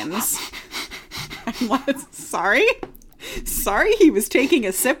times." Sorry? Sorry, he was taking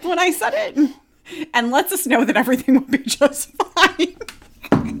a sip when I said it? And lets us know that everything will be just fine.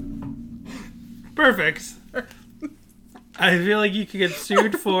 Perfect. I feel like you could get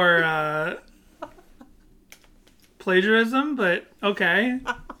sued for plagiarism, but okay.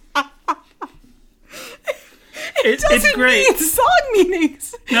 It's great. Need song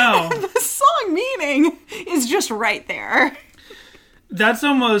meanings. No. The song meaning is just right there. That's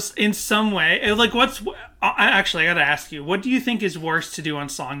almost, in some way, like, actually, I gotta ask you, what do you think is worse to do on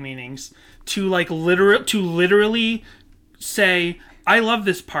song meanings? To literally say, I love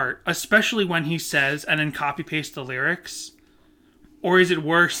this part, especially when he says, and then copy paste the lyrics? Or is it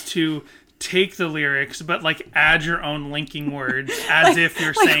worse to take the lyrics, but, like, add your own linking words as if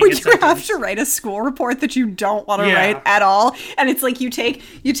you're saying would it's you have to write a school report that you don't want to write at all? And it's like you take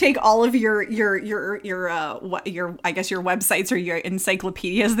all of your I guess your websites or your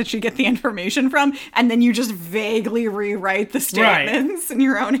encyclopedias that you get the information from, and then you just vaguely rewrite the statements in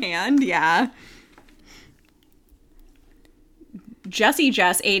your own hand. Yeah. Jessie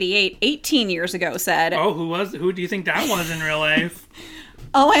Jess 88, 18 years ago said, "Oh, who do you think that was in real life?"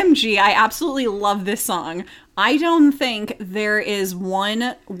 OMG, I absolutely love this song. I don't think there is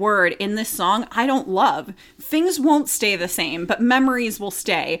one word in this song I don't love. Things won't stay the same, but memories will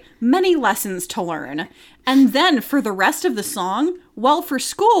stay. Many lessons to learn. And then for the rest of the song, well, for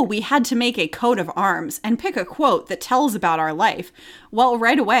school, we had to make a coat of arms and pick a quote that tells about our life. Well,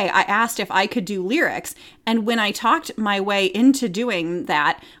 right away, I asked if I could do lyrics. And when I talked my way into doing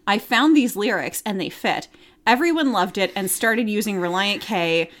that, I found these lyrics and they fit. Everyone loved it and started using Relient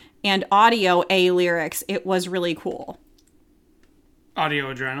K and Audio A lyrics. It was really cool.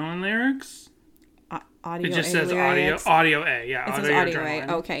 Audio Adrenaline lyrics? Audio It just A says lyrics. Audio A. Yeah, It says Audio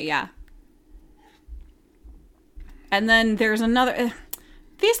A. Okay, yeah. And then there's another...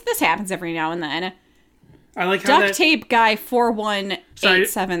 This happens every now and then. I like how Duct Tape Guy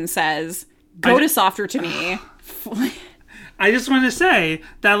 4187 says, "Go to Softer to Me." I just want to say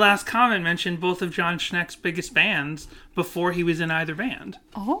that last comment mentioned both of John Schneck's biggest bands before he was in either band.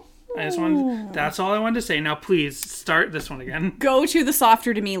 Oh. That's all I wanted to say. Now, please start this one again. Go to the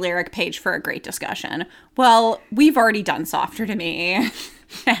Softer to Me lyric page for a great discussion. Well, we've already done Softer to Me.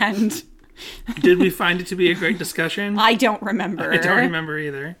 And did we find it to be a great discussion? I don't remember. I don't remember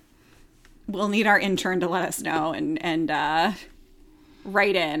either. We'll need our intern to let us know and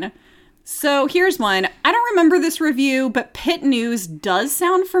write in. So here's one. I don't remember this review, but Pit News does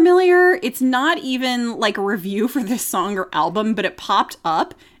sound familiar. It's not even like a review for this song or album, but it popped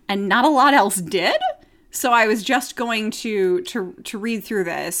up and not a lot else did. So I was just going to read through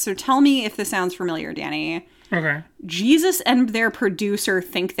this. So tell me if this sounds familiar, Danny. Okay. Jesus and their producer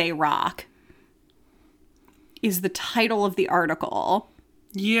think they rock is the title of the article.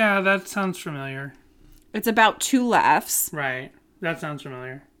 Yeah, that sounds familiar. It's about two laughs. Right. That sounds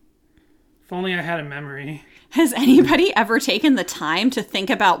familiar. If only I had a memory. Has anybody ever taken the time to think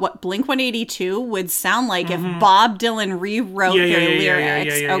about what Blink-182 would sound like if Bob Dylan rewrote their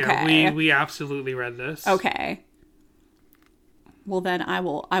lyrics? Okay. We absolutely read this. Okay. Well, then I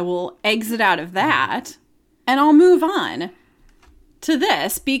will exit out of that, and I'll move on to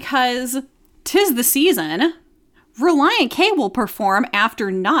this because 'tis the season. Relient K will perform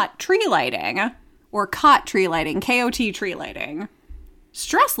after not tree lighting, or COT tree lighting, KOT tree lighting.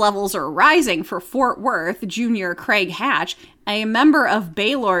 Stress levels are rising for Fort Worth Junior Craig Hatch, a member of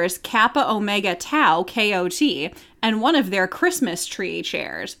Baylor's Kappa Omega Tau KOT, and one of their Christmas tree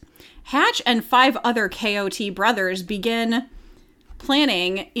chairs. Hatch and 5 other KOT brothers begin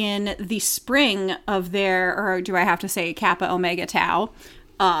planning in the spring of their, or do I have to say Kappa Omega Tau,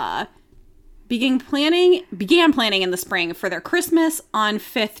 began planning in the spring for their Christmas on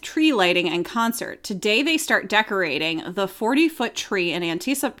 5th tree lighting and concert. Today they start decorating the 40-foot tree in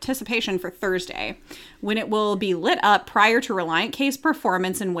anticipation for Thursday, when it will be lit up prior to Relient K's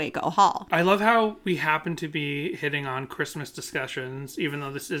performance in Waco Hall. I love how we happen to be hitting on Christmas discussions, even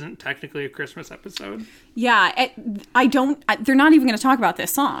though this isn't technically a Christmas episode. Yeah, they're not even going to talk about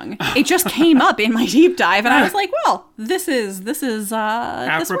this song. It just came up in my deep dive, and I was like, well, this works.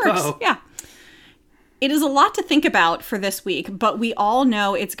 Yeah. It is a lot to think about for this week, but we all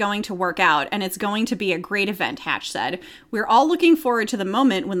know it's going to work out and it's going to be a great event, Hatch said. We're all looking forward to the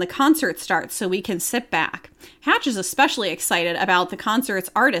moment when the concert starts so we can sit back. Hatch is especially excited about the concert's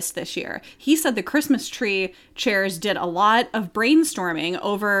artists this year. He said the Christmas tree chairs did a lot of brainstorming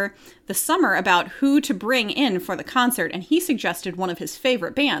over the summer about who to bring in for the concert, and he suggested one of his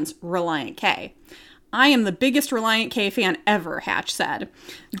favorite bands, Relient K. I am the biggest Relient K fan ever, Hatch said.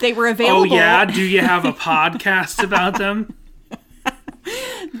 They were available... Oh, yeah? Do you have a podcast about them?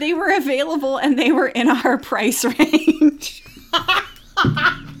 They were available and they were in our price range.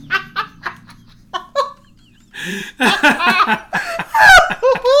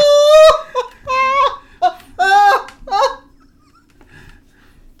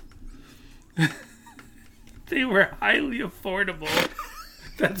 They were highly affordable.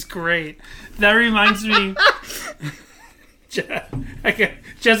 That's great. That reminds me...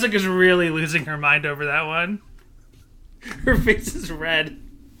 Jessica's really losing her mind over that one. Her face is red.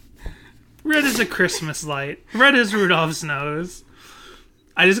 Red as a Christmas light. Red as Rudolph's nose.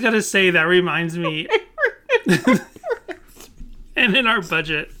 I just gotta say, that reminds me... And in our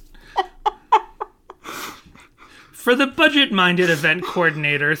budget... For the budget-minded event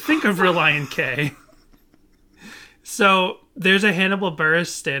coordinator, think of Relient K. So, there's a Hannibal Buress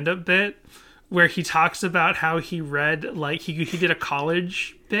stand-up bit where he talks about how he read, like, he did a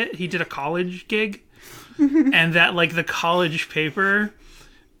college bit. He did a college gig. And that, like, the college paper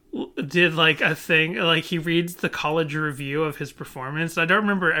did, like, a thing. Like, he reads the college review of his performance. I don't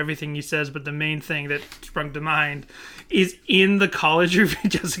remember everything he says, but the main thing that sprung to mind is in the college review.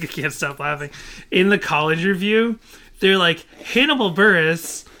 Jessica can't stop laughing. In the college review, they're like, Hannibal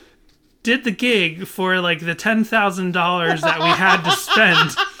Buress did the gig for, like, the $10,000 that we had to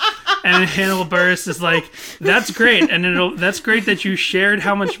spend. And Hannibal Buress is like, that's great. And that's great that you shared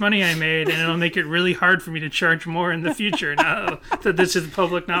how much money I made, and it'll make it really hard for me to charge more in the future now that this is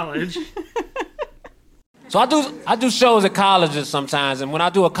public knowledge. So I do shows at colleges sometimes, and when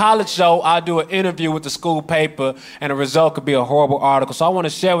I do a college show, I do an interview with the school paper, and the result could be a horrible article. So I want to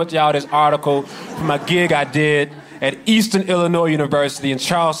share with y'all this article from my gig I did at Eastern Illinois University in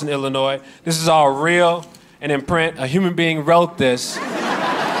Charleston, Illinois. This is all real and in print. A human being wrote this.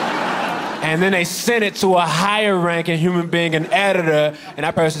 And then they sent it to a higher ranking human being, an editor, and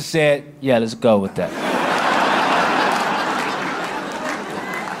that person said, yeah, let's go with that.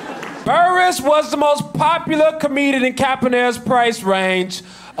 Buress was the most popular comedian in Caponaire's price range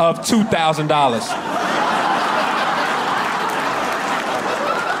of $2,000.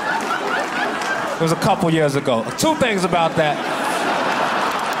 It was a couple years ago. Two things about that.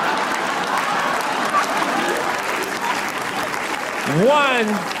 One,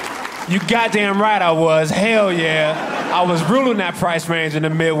 you goddamn right I was. Hell yeah. I was ruling that price range in the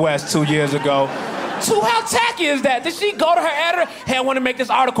Midwest 2 years ago. Two, how tacky is that? Did she go to her editor? Hey, I want to make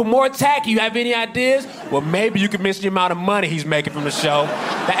this article more tacky. You have any ideas? Well, maybe you could mention the amount of money he's making from the show.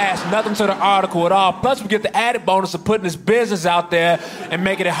 That adds nothing to the article at all. Plus, we get the added bonus of putting his business out there and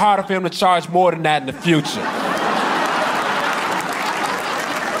making it harder for him to charge more than that in the future.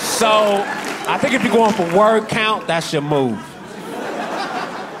 So, I think if you're going for word count, that's your move.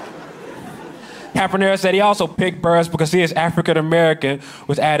 Caponaire said he also picked Buress because he is African-American,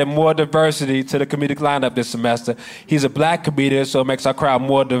 which added more diversity to the comedic lineup this semester. He's a black comedian, so it makes our crowd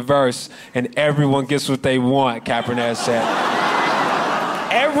more diverse, and everyone gets what they want, Caponaire said.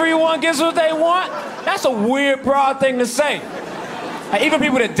 Everyone gets what they want? That's a weird, broad thing to say. Like, even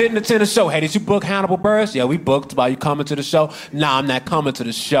people that didn't attend the show, hey, did you book Hannibal Buress? Yeah, we booked. Are you coming to the show? Nah, I'm not coming to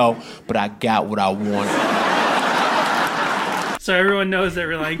the show, but I got what I wanted. So everyone knows that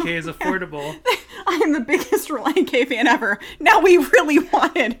Relient K is affordable. I'm the biggest Relient K fan ever. Now we really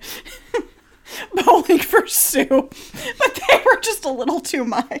wanted Bowling for Soup, but they were just a little too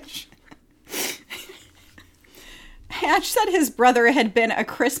much. Hatch said his brother had been a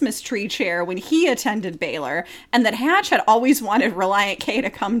Christmas tree chair when he attended Baylor, and that Hatch had always wanted Relient K to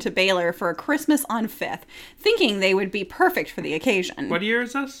come to Baylor for a Christmas on 5th, thinking they would be perfect for the occasion. What year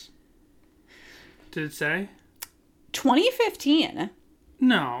is this? Did it say? 2015.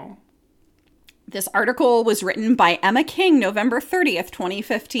 No. This article was written by Emma King, November 30th,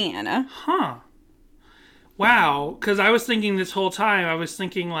 2015. Huh. Wow. Because I was thinking this whole time, I was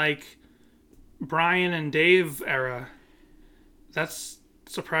thinking like Brian and Dave era. That's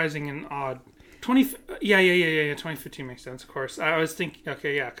surprising and odd. 2015 makes sense, of course. I was thinking,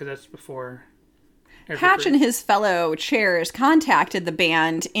 okay, yeah, because that's before. Hatch and his fellow chairs contacted the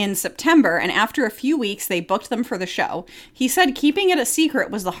band in September, and after a few weeks, they booked them for the show. He said keeping it a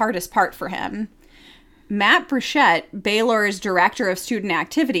secret was the hardest part for him. Matt Bruchette, Baylor's director of student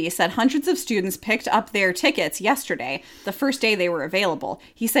activity, said hundreds of students picked up their tickets yesterday, the first day they were available.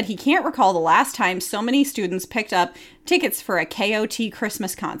 He said he can't recall the last time so many students picked up tickets for a KOT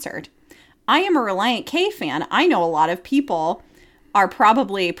Christmas concert. I am a Relient K fan. I know a lot of people are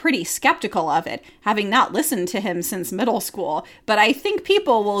probably pretty skeptical of it, having not listened to him since middle school, but I think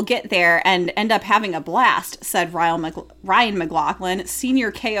people will get there and end up having a blast, said Ryan McLaughlin, senior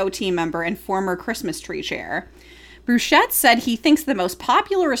KOT member and former Christmas tree chair. Bruchette said he thinks the most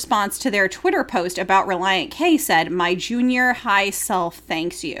popular response to their Twitter post about Relient K said, "My junior high self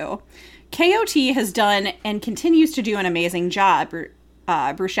thanks you." KOT has done and continues to do an amazing job,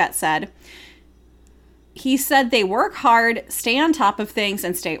 Bruchette said. He said they work hard, stay on top of things,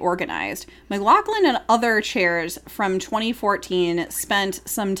 and stay organized. McLaughlin and other chairs from 2014 spent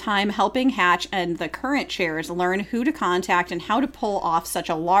some time helping Hatch and the current chairs learn who to contact and how to pull off such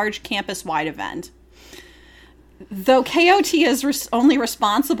a large campus-wide event. Though KOT is only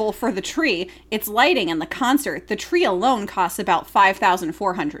responsible for the tree, its lighting, and the concert, the tree alone costs about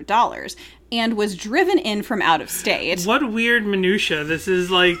 $5,400 and was driven in from out of state. What weird minutia. This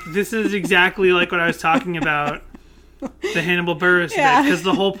is exactly like what I was talking about, the Hannibal Buress bit, because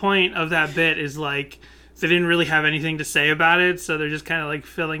the whole point of that bit is like they didn't really have anything to say about it, so they're just kind of like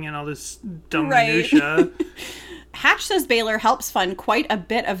filling in all this dumb minutia. Hatch says Baylor helps fund quite a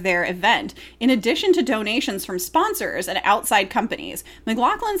bit of their event, in addition to donations from sponsors and outside companies.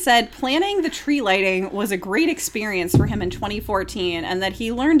 McLaughlin said planning the tree lighting was a great experience for him in 2014 and that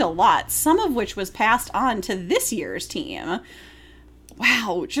he learned a lot, some of which was passed on to this year's team.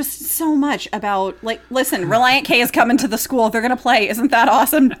 Wow, just so much about, like, listen, Relient K is coming to the school. They're going to play. Isn't that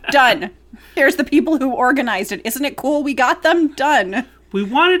awesome? Done. Here's the people who organized it. Isn't it cool? We got them. Done. We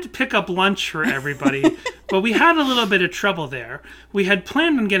wanted to pick up lunch for everybody, but we had a little bit of trouble there. We had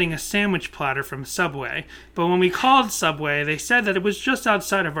planned on getting a sandwich platter from Subway, but when we called Subway, they said that it was just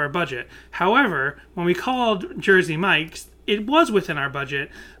outside of our budget. However, when we called Jersey Mike's, it was within our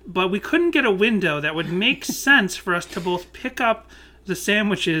budget, but we couldn't get a window that would make sense for us to both pick up the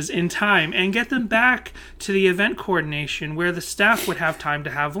sandwiches in time and get them back to the event coordination where the staff would have time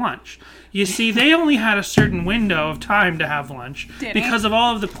to have lunch. You see, they only had a certain window of time to have lunch because of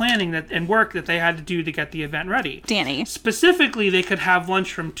all of the planning and work that they had to do to get the event ready. Danny. Specifically, they could have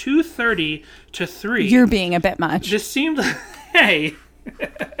lunch from 2:30 to 3. You're being a bit much. This seemed like, hey.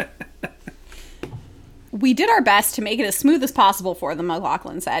 We did our best to make it as smooth as possible for them,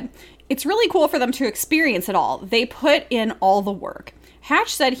 McLaughlin said. It's really cool for them to experience it all. They put in all the work.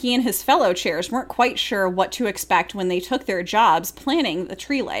 Hatch said he and his fellow chairs weren't quite sure what to expect when they took their jobs planning the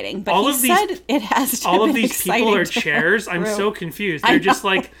tree lighting, but it has all of these people are chairs. I'm so confused. They're just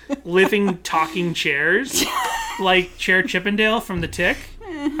like living, talking chairs, like Chair Chippendale from The Tick.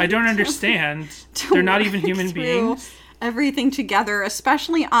 I don't understand. They're not even human beings. Everything together,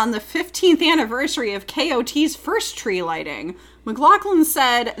 especially on the 15th anniversary of KOT's first tree lighting. McLaughlin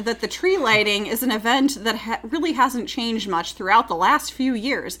said that the tree lighting is an event that really hasn't changed much throughout the last few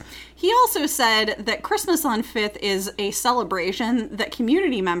years. He also said that Christmas on 5th is a celebration that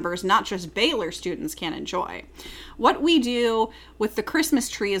community members, not just Baylor students, can enjoy. What we do with the Christmas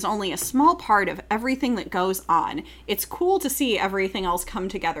tree is only a small part of everything that goes on. It's cool to see everything else come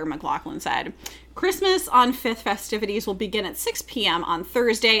together, McLaughlin said. Christmas on 5th festivities will begin at 6 p.m. on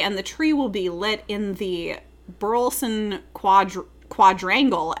Thursday, and the tree will be lit in the Burleson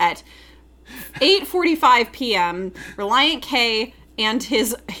Quadrangle at 8:45 p.m. Relient K and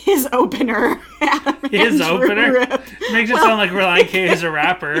his opener. His opener? Makes it sound like Relient K is a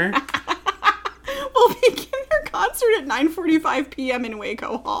rapper. Will begin their concert at 9:45 p.m. in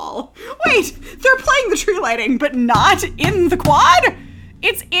Waco Hall. Wait, they're playing the tree lighting, but not in the quad?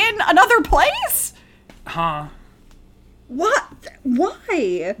 It's in another place? Huh. What?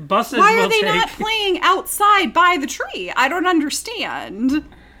 Why? Buses Why are will they take... not playing outside by the tree? I don't understand.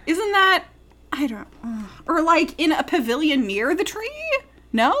 Isn't that... I don't... Or like in a pavilion near the tree?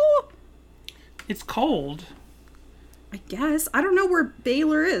 No? It's cold. I guess. I don't know where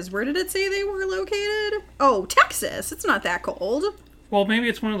Baylor is. Where did it say they were located? Oh, Texas. It's not that cold. Well, maybe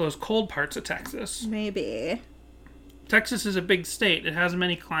it's one of those cold parts of Texas. Maybe. Texas is a big state. It has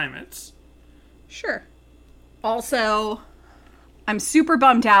many climates. Sure. Also, I'm super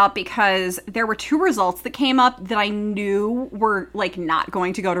bummed out because there were 2 results that came up that I knew were, like, not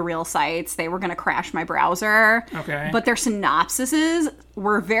going to go to real sites. They were going to crash my browser. Okay. But their synopsises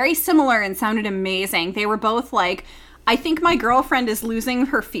were very similar and sounded amazing. They were both like, I think my girlfriend is losing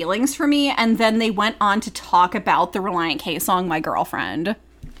her feelings for me, and then they went on to talk about the Relient K song, My Girlfriend.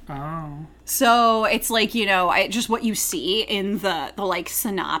 Oh. So it's like, you know, just what you see in the like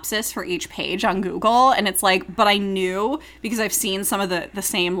synopsis for each page on Google. And it's like, but I knew because I've seen some of the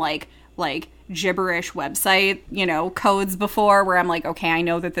same like gibberish website, you know, codes before where I'm like, okay, I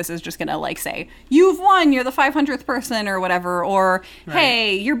know that this is just gonna like say, you've won, you're the 500th person or whatever, or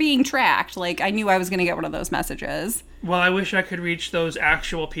hey, you're being tracked. Like I knew I was gonna get one of those messages. Well, I wish I could reach those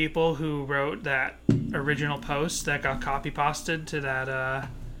actual people who wrote that original post that got copy pasted to that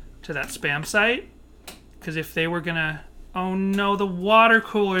spam site. Because if they were gonna, oh no, the water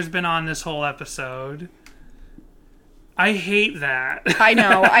cooler's been on this whole episode. I hate that. I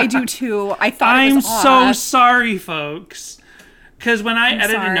know, I do too. I thought I'm it was so off. sorry, folks. Because when I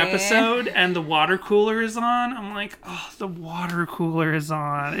edit an sorry. episode and the water cooler is on, I'm like, oh, the water cooler is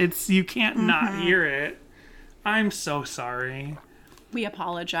on. You can't not hear it. I'm so sorry. We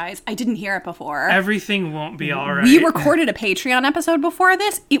apologize. I didn't hear it before. Everything won't be all right. We recorded a Patreon episode before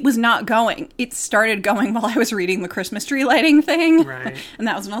this. It was not going. It started going while I was reading the Christmas tree lighting thing. Right. And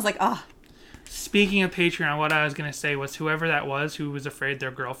that was when I was like, oh. Speaking of Patreon, what I was going to say was whoever that was who was afraid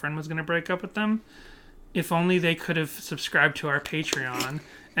their girlfriend was going to break up with them, if only they could have subscribed to our Patreon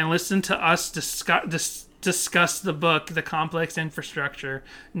and listened to us discuss the book, The Complex Infrastructure,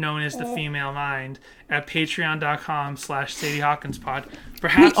 known as The Female Mind, at patreon.com/SadieHawkinsPod.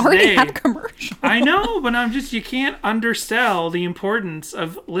 Perhaps We already they... have commercials. I know, but you can't undersell the importance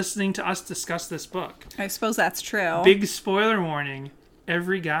of listening to us discuss this book. I suppose that's true. Big spoiler warning.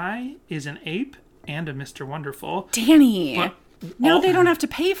 Every guy is an ape and a Mr. Wonderful. Danny. But now all- they don't have to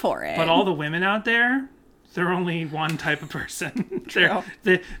pay for it. But all the women out there, they're only one type of person. True.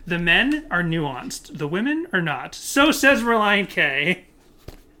 The men are nuanced. The women are not. So says Reliant K.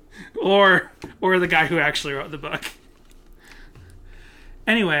 Or the guy who actually wrote the book.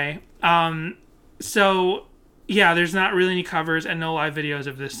 Anyway, so yeah, there's not really any covers and no live videos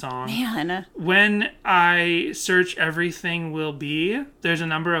of this song. Man. When I search Everything Will Be, there's a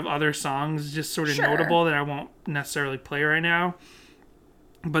number of other songs just sort of Sure. notable that I won't necessarily play right now.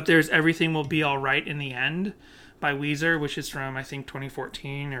 But there's Everything Will Be Alright in the End by Weezer, which is from, I think,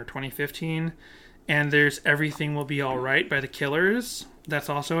 2014 or 2015. And there's Everything Will Be Alright by The Killers. That's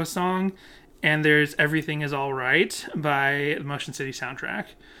also a song. And there's Everything Is Alright by the Motion City Soundtrack.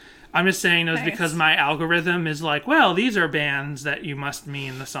 I'm just saying those Nice. because my algorithm is like, well, these are bands that you must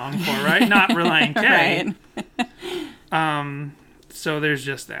mean the song for, right? Not Reliant K. Right. So there's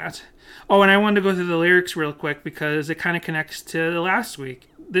just that. Oh, and I wanted to go through the lyrics real quick because it kind of connects to last week.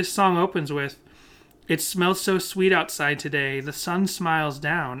 This song opens with, "It smells so sweet outside today. The sun smiles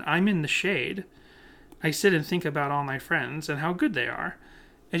down. I'm in the shade. I sit and think about all my friends and how good they are."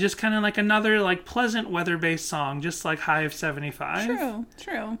 It's just kind of like another like pleasant weather-based song, just like High of 75.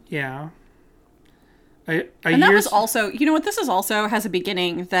 True. Yeah. And that was also, you know what, this is also has a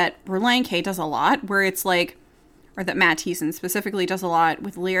beginning that Reliant K does a lot, where it's like, or that Matt Thiessen specifically does a lot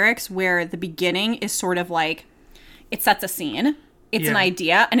with lyrics, where the beginning is sort of like, it sets a scene, it's an Yeah.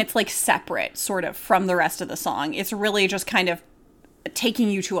 idea, and it's like separate sort of from the rest of the song. It's really just kind of taking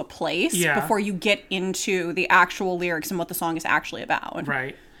you to a place before you get into the actual lyrics and what the song is actually about.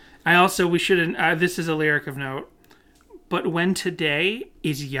 Right. I also, we shouldn't, this is a lyric of note, but when today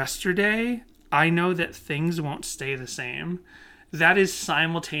is yesterday, I know that things won't stay the same. That is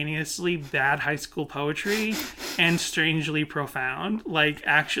simultaneously bad high school poetry and strangely profound. Like,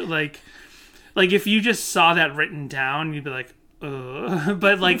 actually, like if you just saw that written down, you'd be like, ugh.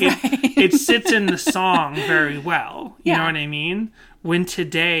 But like it sits in the song very well. You know what I mean? When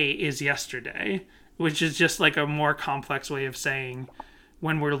today is yesterday, which is just like a more complex way of saying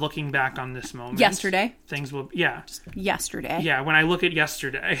when we're looking back on this moment. Yesterday. Things will, Yesterday. Yeah, when I look at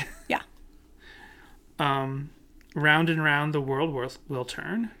yesterday. Yeah. Round and round the world will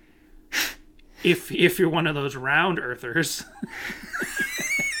turn. If you're one of those round earthers.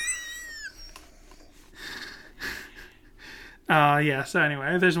 So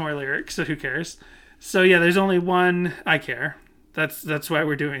anyway, there's more lyrics, so who cares? So yeah, there's only one. I care. That's why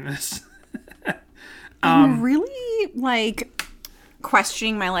we're doing this. I'm really, like,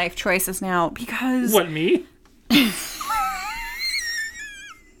 questioning my life choices now, because... What, me?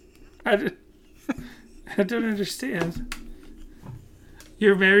 I don't understand.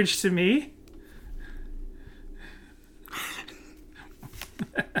 Your marriage to me?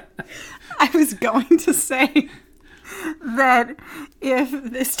 I was going to say that if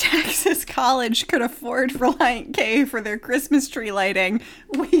this Texas college could afford Reliant K for their Christmas tree lighting,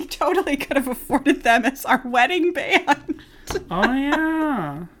 we totally could have afforded them as our wedding band. Oh,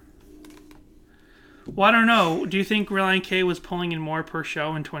 yeah. Well, I don't know. Do you think Relient K was pulling in more per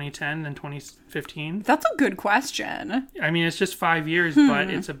show in 2010 than 2015? That's a good question. I mean, it's just 5 years, but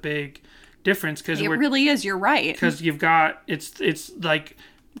it's a big difference because It really is. You're right. because you've got it's like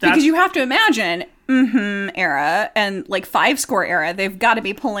Because you have to imagine era and like 5 Score era, they've got to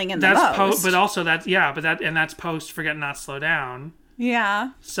be pulling in the that's most. but also that's post Forget Not Slow Down.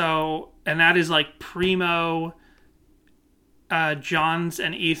 Yeah. So, and that is like primo Johns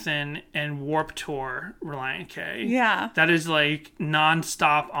and Ethan and Warped Tour Relient K. Yeah. That is like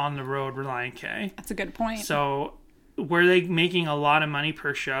non-stop on the road Relient K. That's a good point. So, were they making a lot of money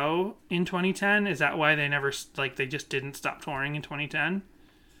per show in 2010? Is that why they never, like, they just didn't stop touring in 2010?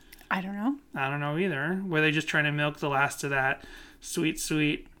 I don't know. I don't know either. Were they just trying to milk the last of that sweet,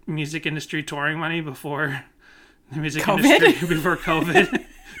 sweet music industry touring money before the music industry, before COVID?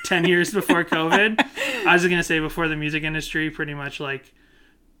 10 years before COVID. I was going to say before the music industry pretty much like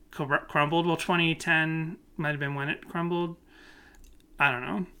crumbled. Well, 2010 might have been when it crumbled. I don't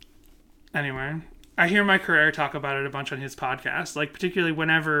know. Anyway, I hear Mike Herrera talk about it a bunch on his podcast, like particularly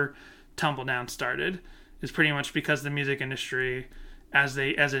whenever Tumbledown started, is pretty much because the music industry, as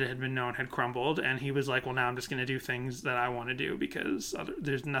it had been known, had crumbled, and he was like, well, now I'm just going to do things that I want to do because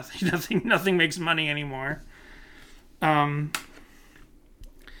there's nothing makes money anymore.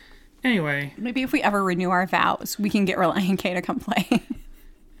 Anyway. Maybe if we ever renew our vows, we can get Relient K to come play.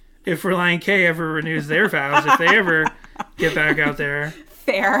 If Relient K ever renews their vows, if they ever get back out there.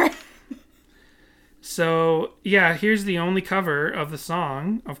 Fair. So, yeah, here's the only cover of the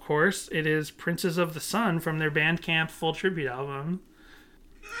song, of course. It is Princes of the Sun from their Bandcamp full tribute album.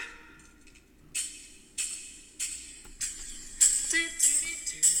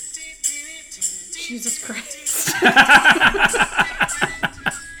 Jesus Christ.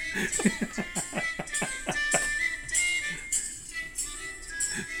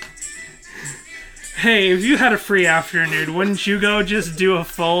 Hey, if you had a free afternoon, wouldn't you go just do a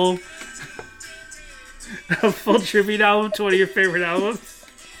full tribute album to one of your favorite albums?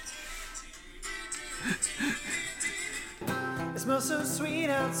 It smells so sweet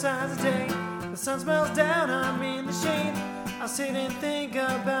outside today. The sun smells down, I'm in the shade. I sit and think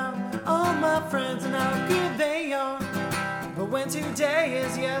about all my friends and how good they are. But when today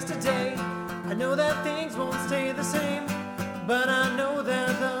is yesterday, I know that things won't stay the same. But I know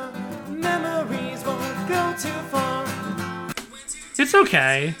that the memories won't go too far. It's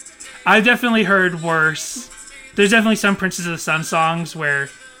okay. I've definitely heard worse. There's definitely some Princes of the Sun songs where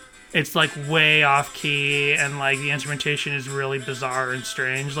it's like way off key and like the instrumentation is really bizarre and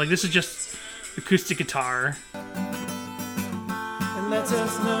strange. Like this is just acoustic guitar. And lets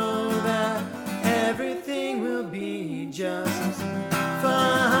us know that everything will be just fine.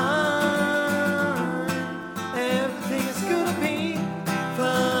 Everything is gonna be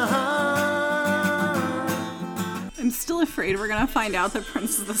fine. I'm still afraid we're going to find out that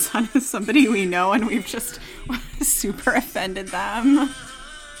Prince of the Sun is somebody we know and we've just super offended them.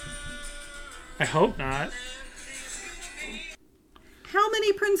 I hope not. How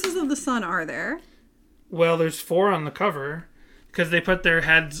many Princes of the Sun are there? Well, there's 4 on the cover because they put their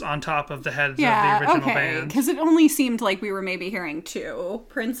heads on top of the heads of the original band. Because it only seemed like we were maybe hearing 2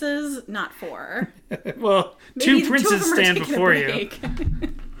 princes, not 4. Well, Maybe 2 princes stand before you.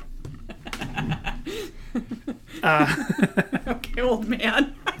 Okay, old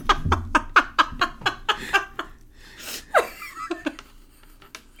man.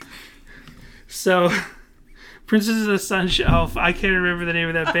 So, Princes of the Sun Shelf. I can't remember the name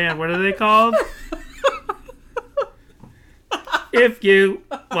of that band. What are they called? If you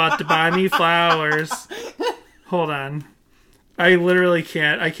want to buy me flowers. Hold on. I literally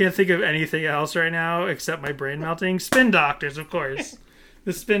can't. I can't think of anything else right now except my brain melting. Spin Doctors, of course.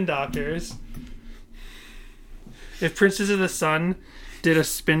 The Spin Doctors. If Princes of the Sun did a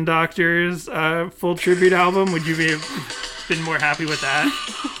Spin Doctors full tribute album, would you been more happy with that?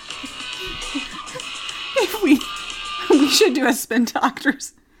 We should do a Spin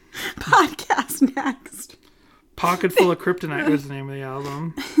Doctors podcast next. Pocket Full of Kryptonite was the name of the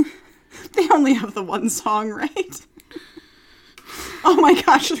album. They only have the one song, right? Oh my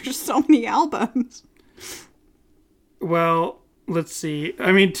gosh, there's so many albums. Well, let's see.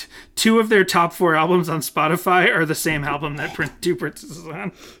 I mean, 2 of their top 4 albums on Spotify are the same album that 2 Princes is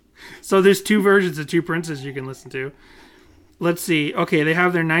on. So there's 2 versions of 2 Princes you can listen to. Let's see. Okay, they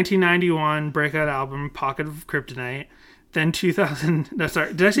have their 1991 breakout album, Pocket of Kryptonite. Then 2000... No,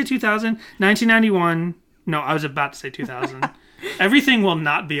 sorry. Did I say 2000? 1991... No, I was about to say 2000. Everything will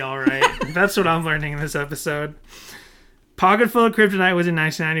not be all right. That's what I'm learning in this episode. Pocket Full of Kryptonite was in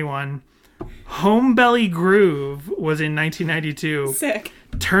 1991. Home Belly Groove was in 1992. Sick.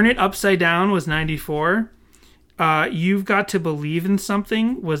 Turn It Upside Down was 94. You've Got to Believe in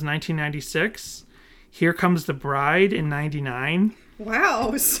Something was 1996. Here Comes the Bride in 99.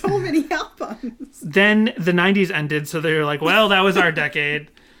 Wow, so many albums. Then the 90s ended, so they were like, well, that was our decade.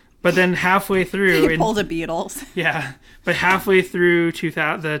 But then halfway through... He pulled a Beatles. Yeah, but halfway through the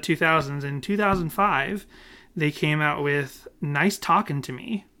 2000s, in 2005, they came out with Nice Talkin' to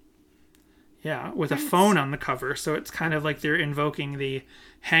Me. Yeah, with a phone on the cover, so it's kind of like they're invoking the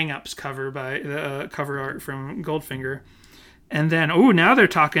Hang-Ups cover by the cover art from Goldfinger. And then, now they're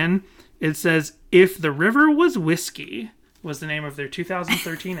talking. It says, If the River Was Whiskey was the name of their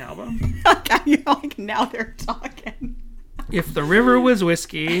 2013 album. You're like, now they're talking. If the River Was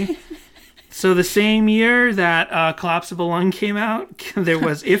Whiskey. So the same year that Collapsible Lung came out, there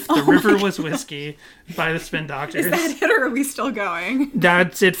was If the River Was Whiskey by the Spin Doctors. Is that it, or are we still going?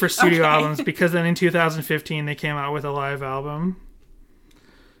 That's it for studio albums, because then in 2015 they came out with a live album.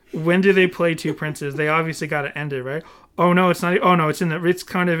 When do they play Two Princes? They obviously got to end it, right? Oh no, it's not. Oh no, it's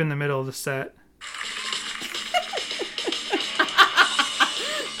kind of in the middle of the set.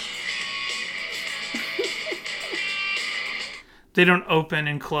 They don't open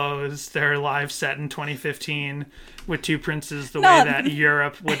and close their live set in 2015 with Two Princes the way that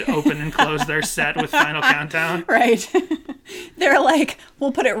Europe would open and close their set with Final Countdown. Right. They're like,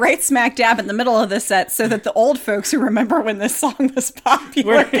 we'll put it right smack dab in the middle of the set so that the old folks who remember when this song was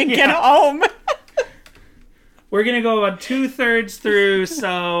popular can get home. We're going to go about 2/3 through,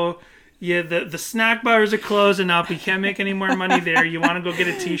 so... Yeah, the snack bars are closing up. You can't make any more money there. You want to go get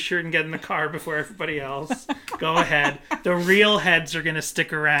a t-shirt and get in the car before everybody else. Go ahead. The real heads are going to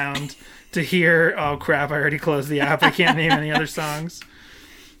stick around to hear, oh crap, I already closed the app. I can't name any other songs.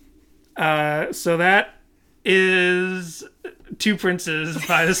 So that is Two Princes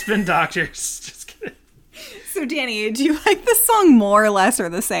by the Spin Doctors. Just kidding. So Danny, do you like this song more, less, or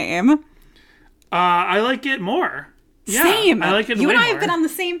the same? I like it more. Yeah, same. I like it. You way and I more. have been on the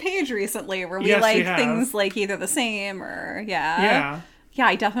same page recently, where we Yes, like we have. things like either the same or yeah.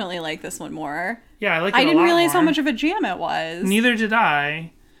 I definitely like this one more. Yeah, I like it. I didn't realize more. how much of a jam it was. Neither did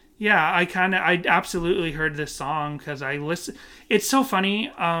I. Yeah, I absolutely heard this song because I listened. It's so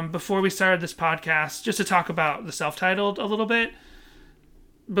funny. Before we started this podcast, just to talk about the self-titled a little bit.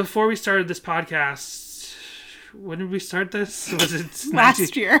 Before we started this podcast, when did we start this? Was it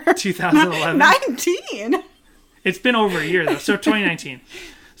last year? 2011. 19. It's been over a year though, so 2019.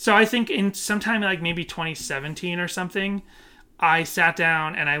 So I think in sometime like maybe 2017 or something, I sat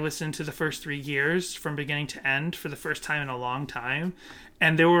down and I listened to the first 3 years from beginning to end for the first time in a long time,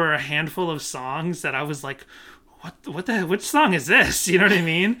 and there were a handful of songs that I was like, which song is this? You know what I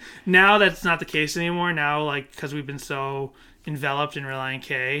mean? Now that's not the case anymore. Now, like, because we've been so enveloped in Relient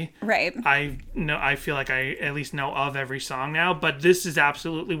K, right? I feel like I at least know of every song now, but this is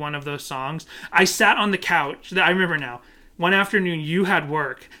absolutely one of those songs. I sat on the couch. I remember now. One afternoon, you had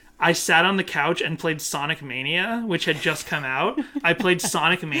work. I sat on the couch and played Sonic Mania, which had just come out. I played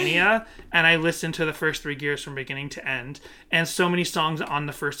Sonic Mania, and I listened to the first 3 years from beginning to end. And so many songs on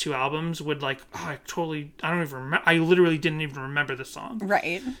the first 2 albums would I don't even remember. I literally didn't even remember the song.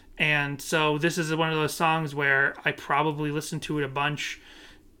 Right. And so this is one of those songs where I probably listened to it a bunch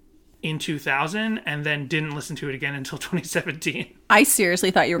in 2000 and then didn't listen to it again until 2017. I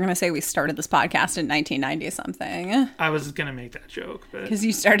seriously thought you were going to say we started this podcast in 1990 something. I was going to make that joke, but because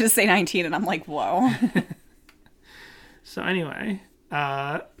you started to say 19 and I'm like, whoa. So anyway,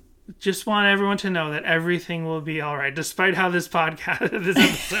 just want everyone to know that everything will be all right, despite how this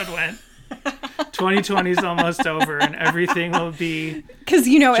episode went. 2020 is almost over, and everything will be because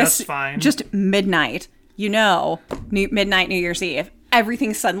just fine. Just midnight, midnight New Year's Eve.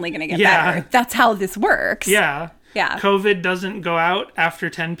 Everything's suddenly going to get better. That's how this works. Yeah. Yeah. COVID doesn't go out after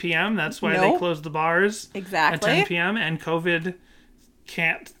 10 p.m. That's why they close the bars at 10 p.m. And COVID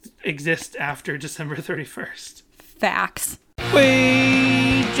can't exist after December 31st. Facts.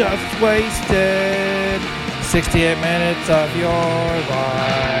 We just wasted 68 minutes of your life.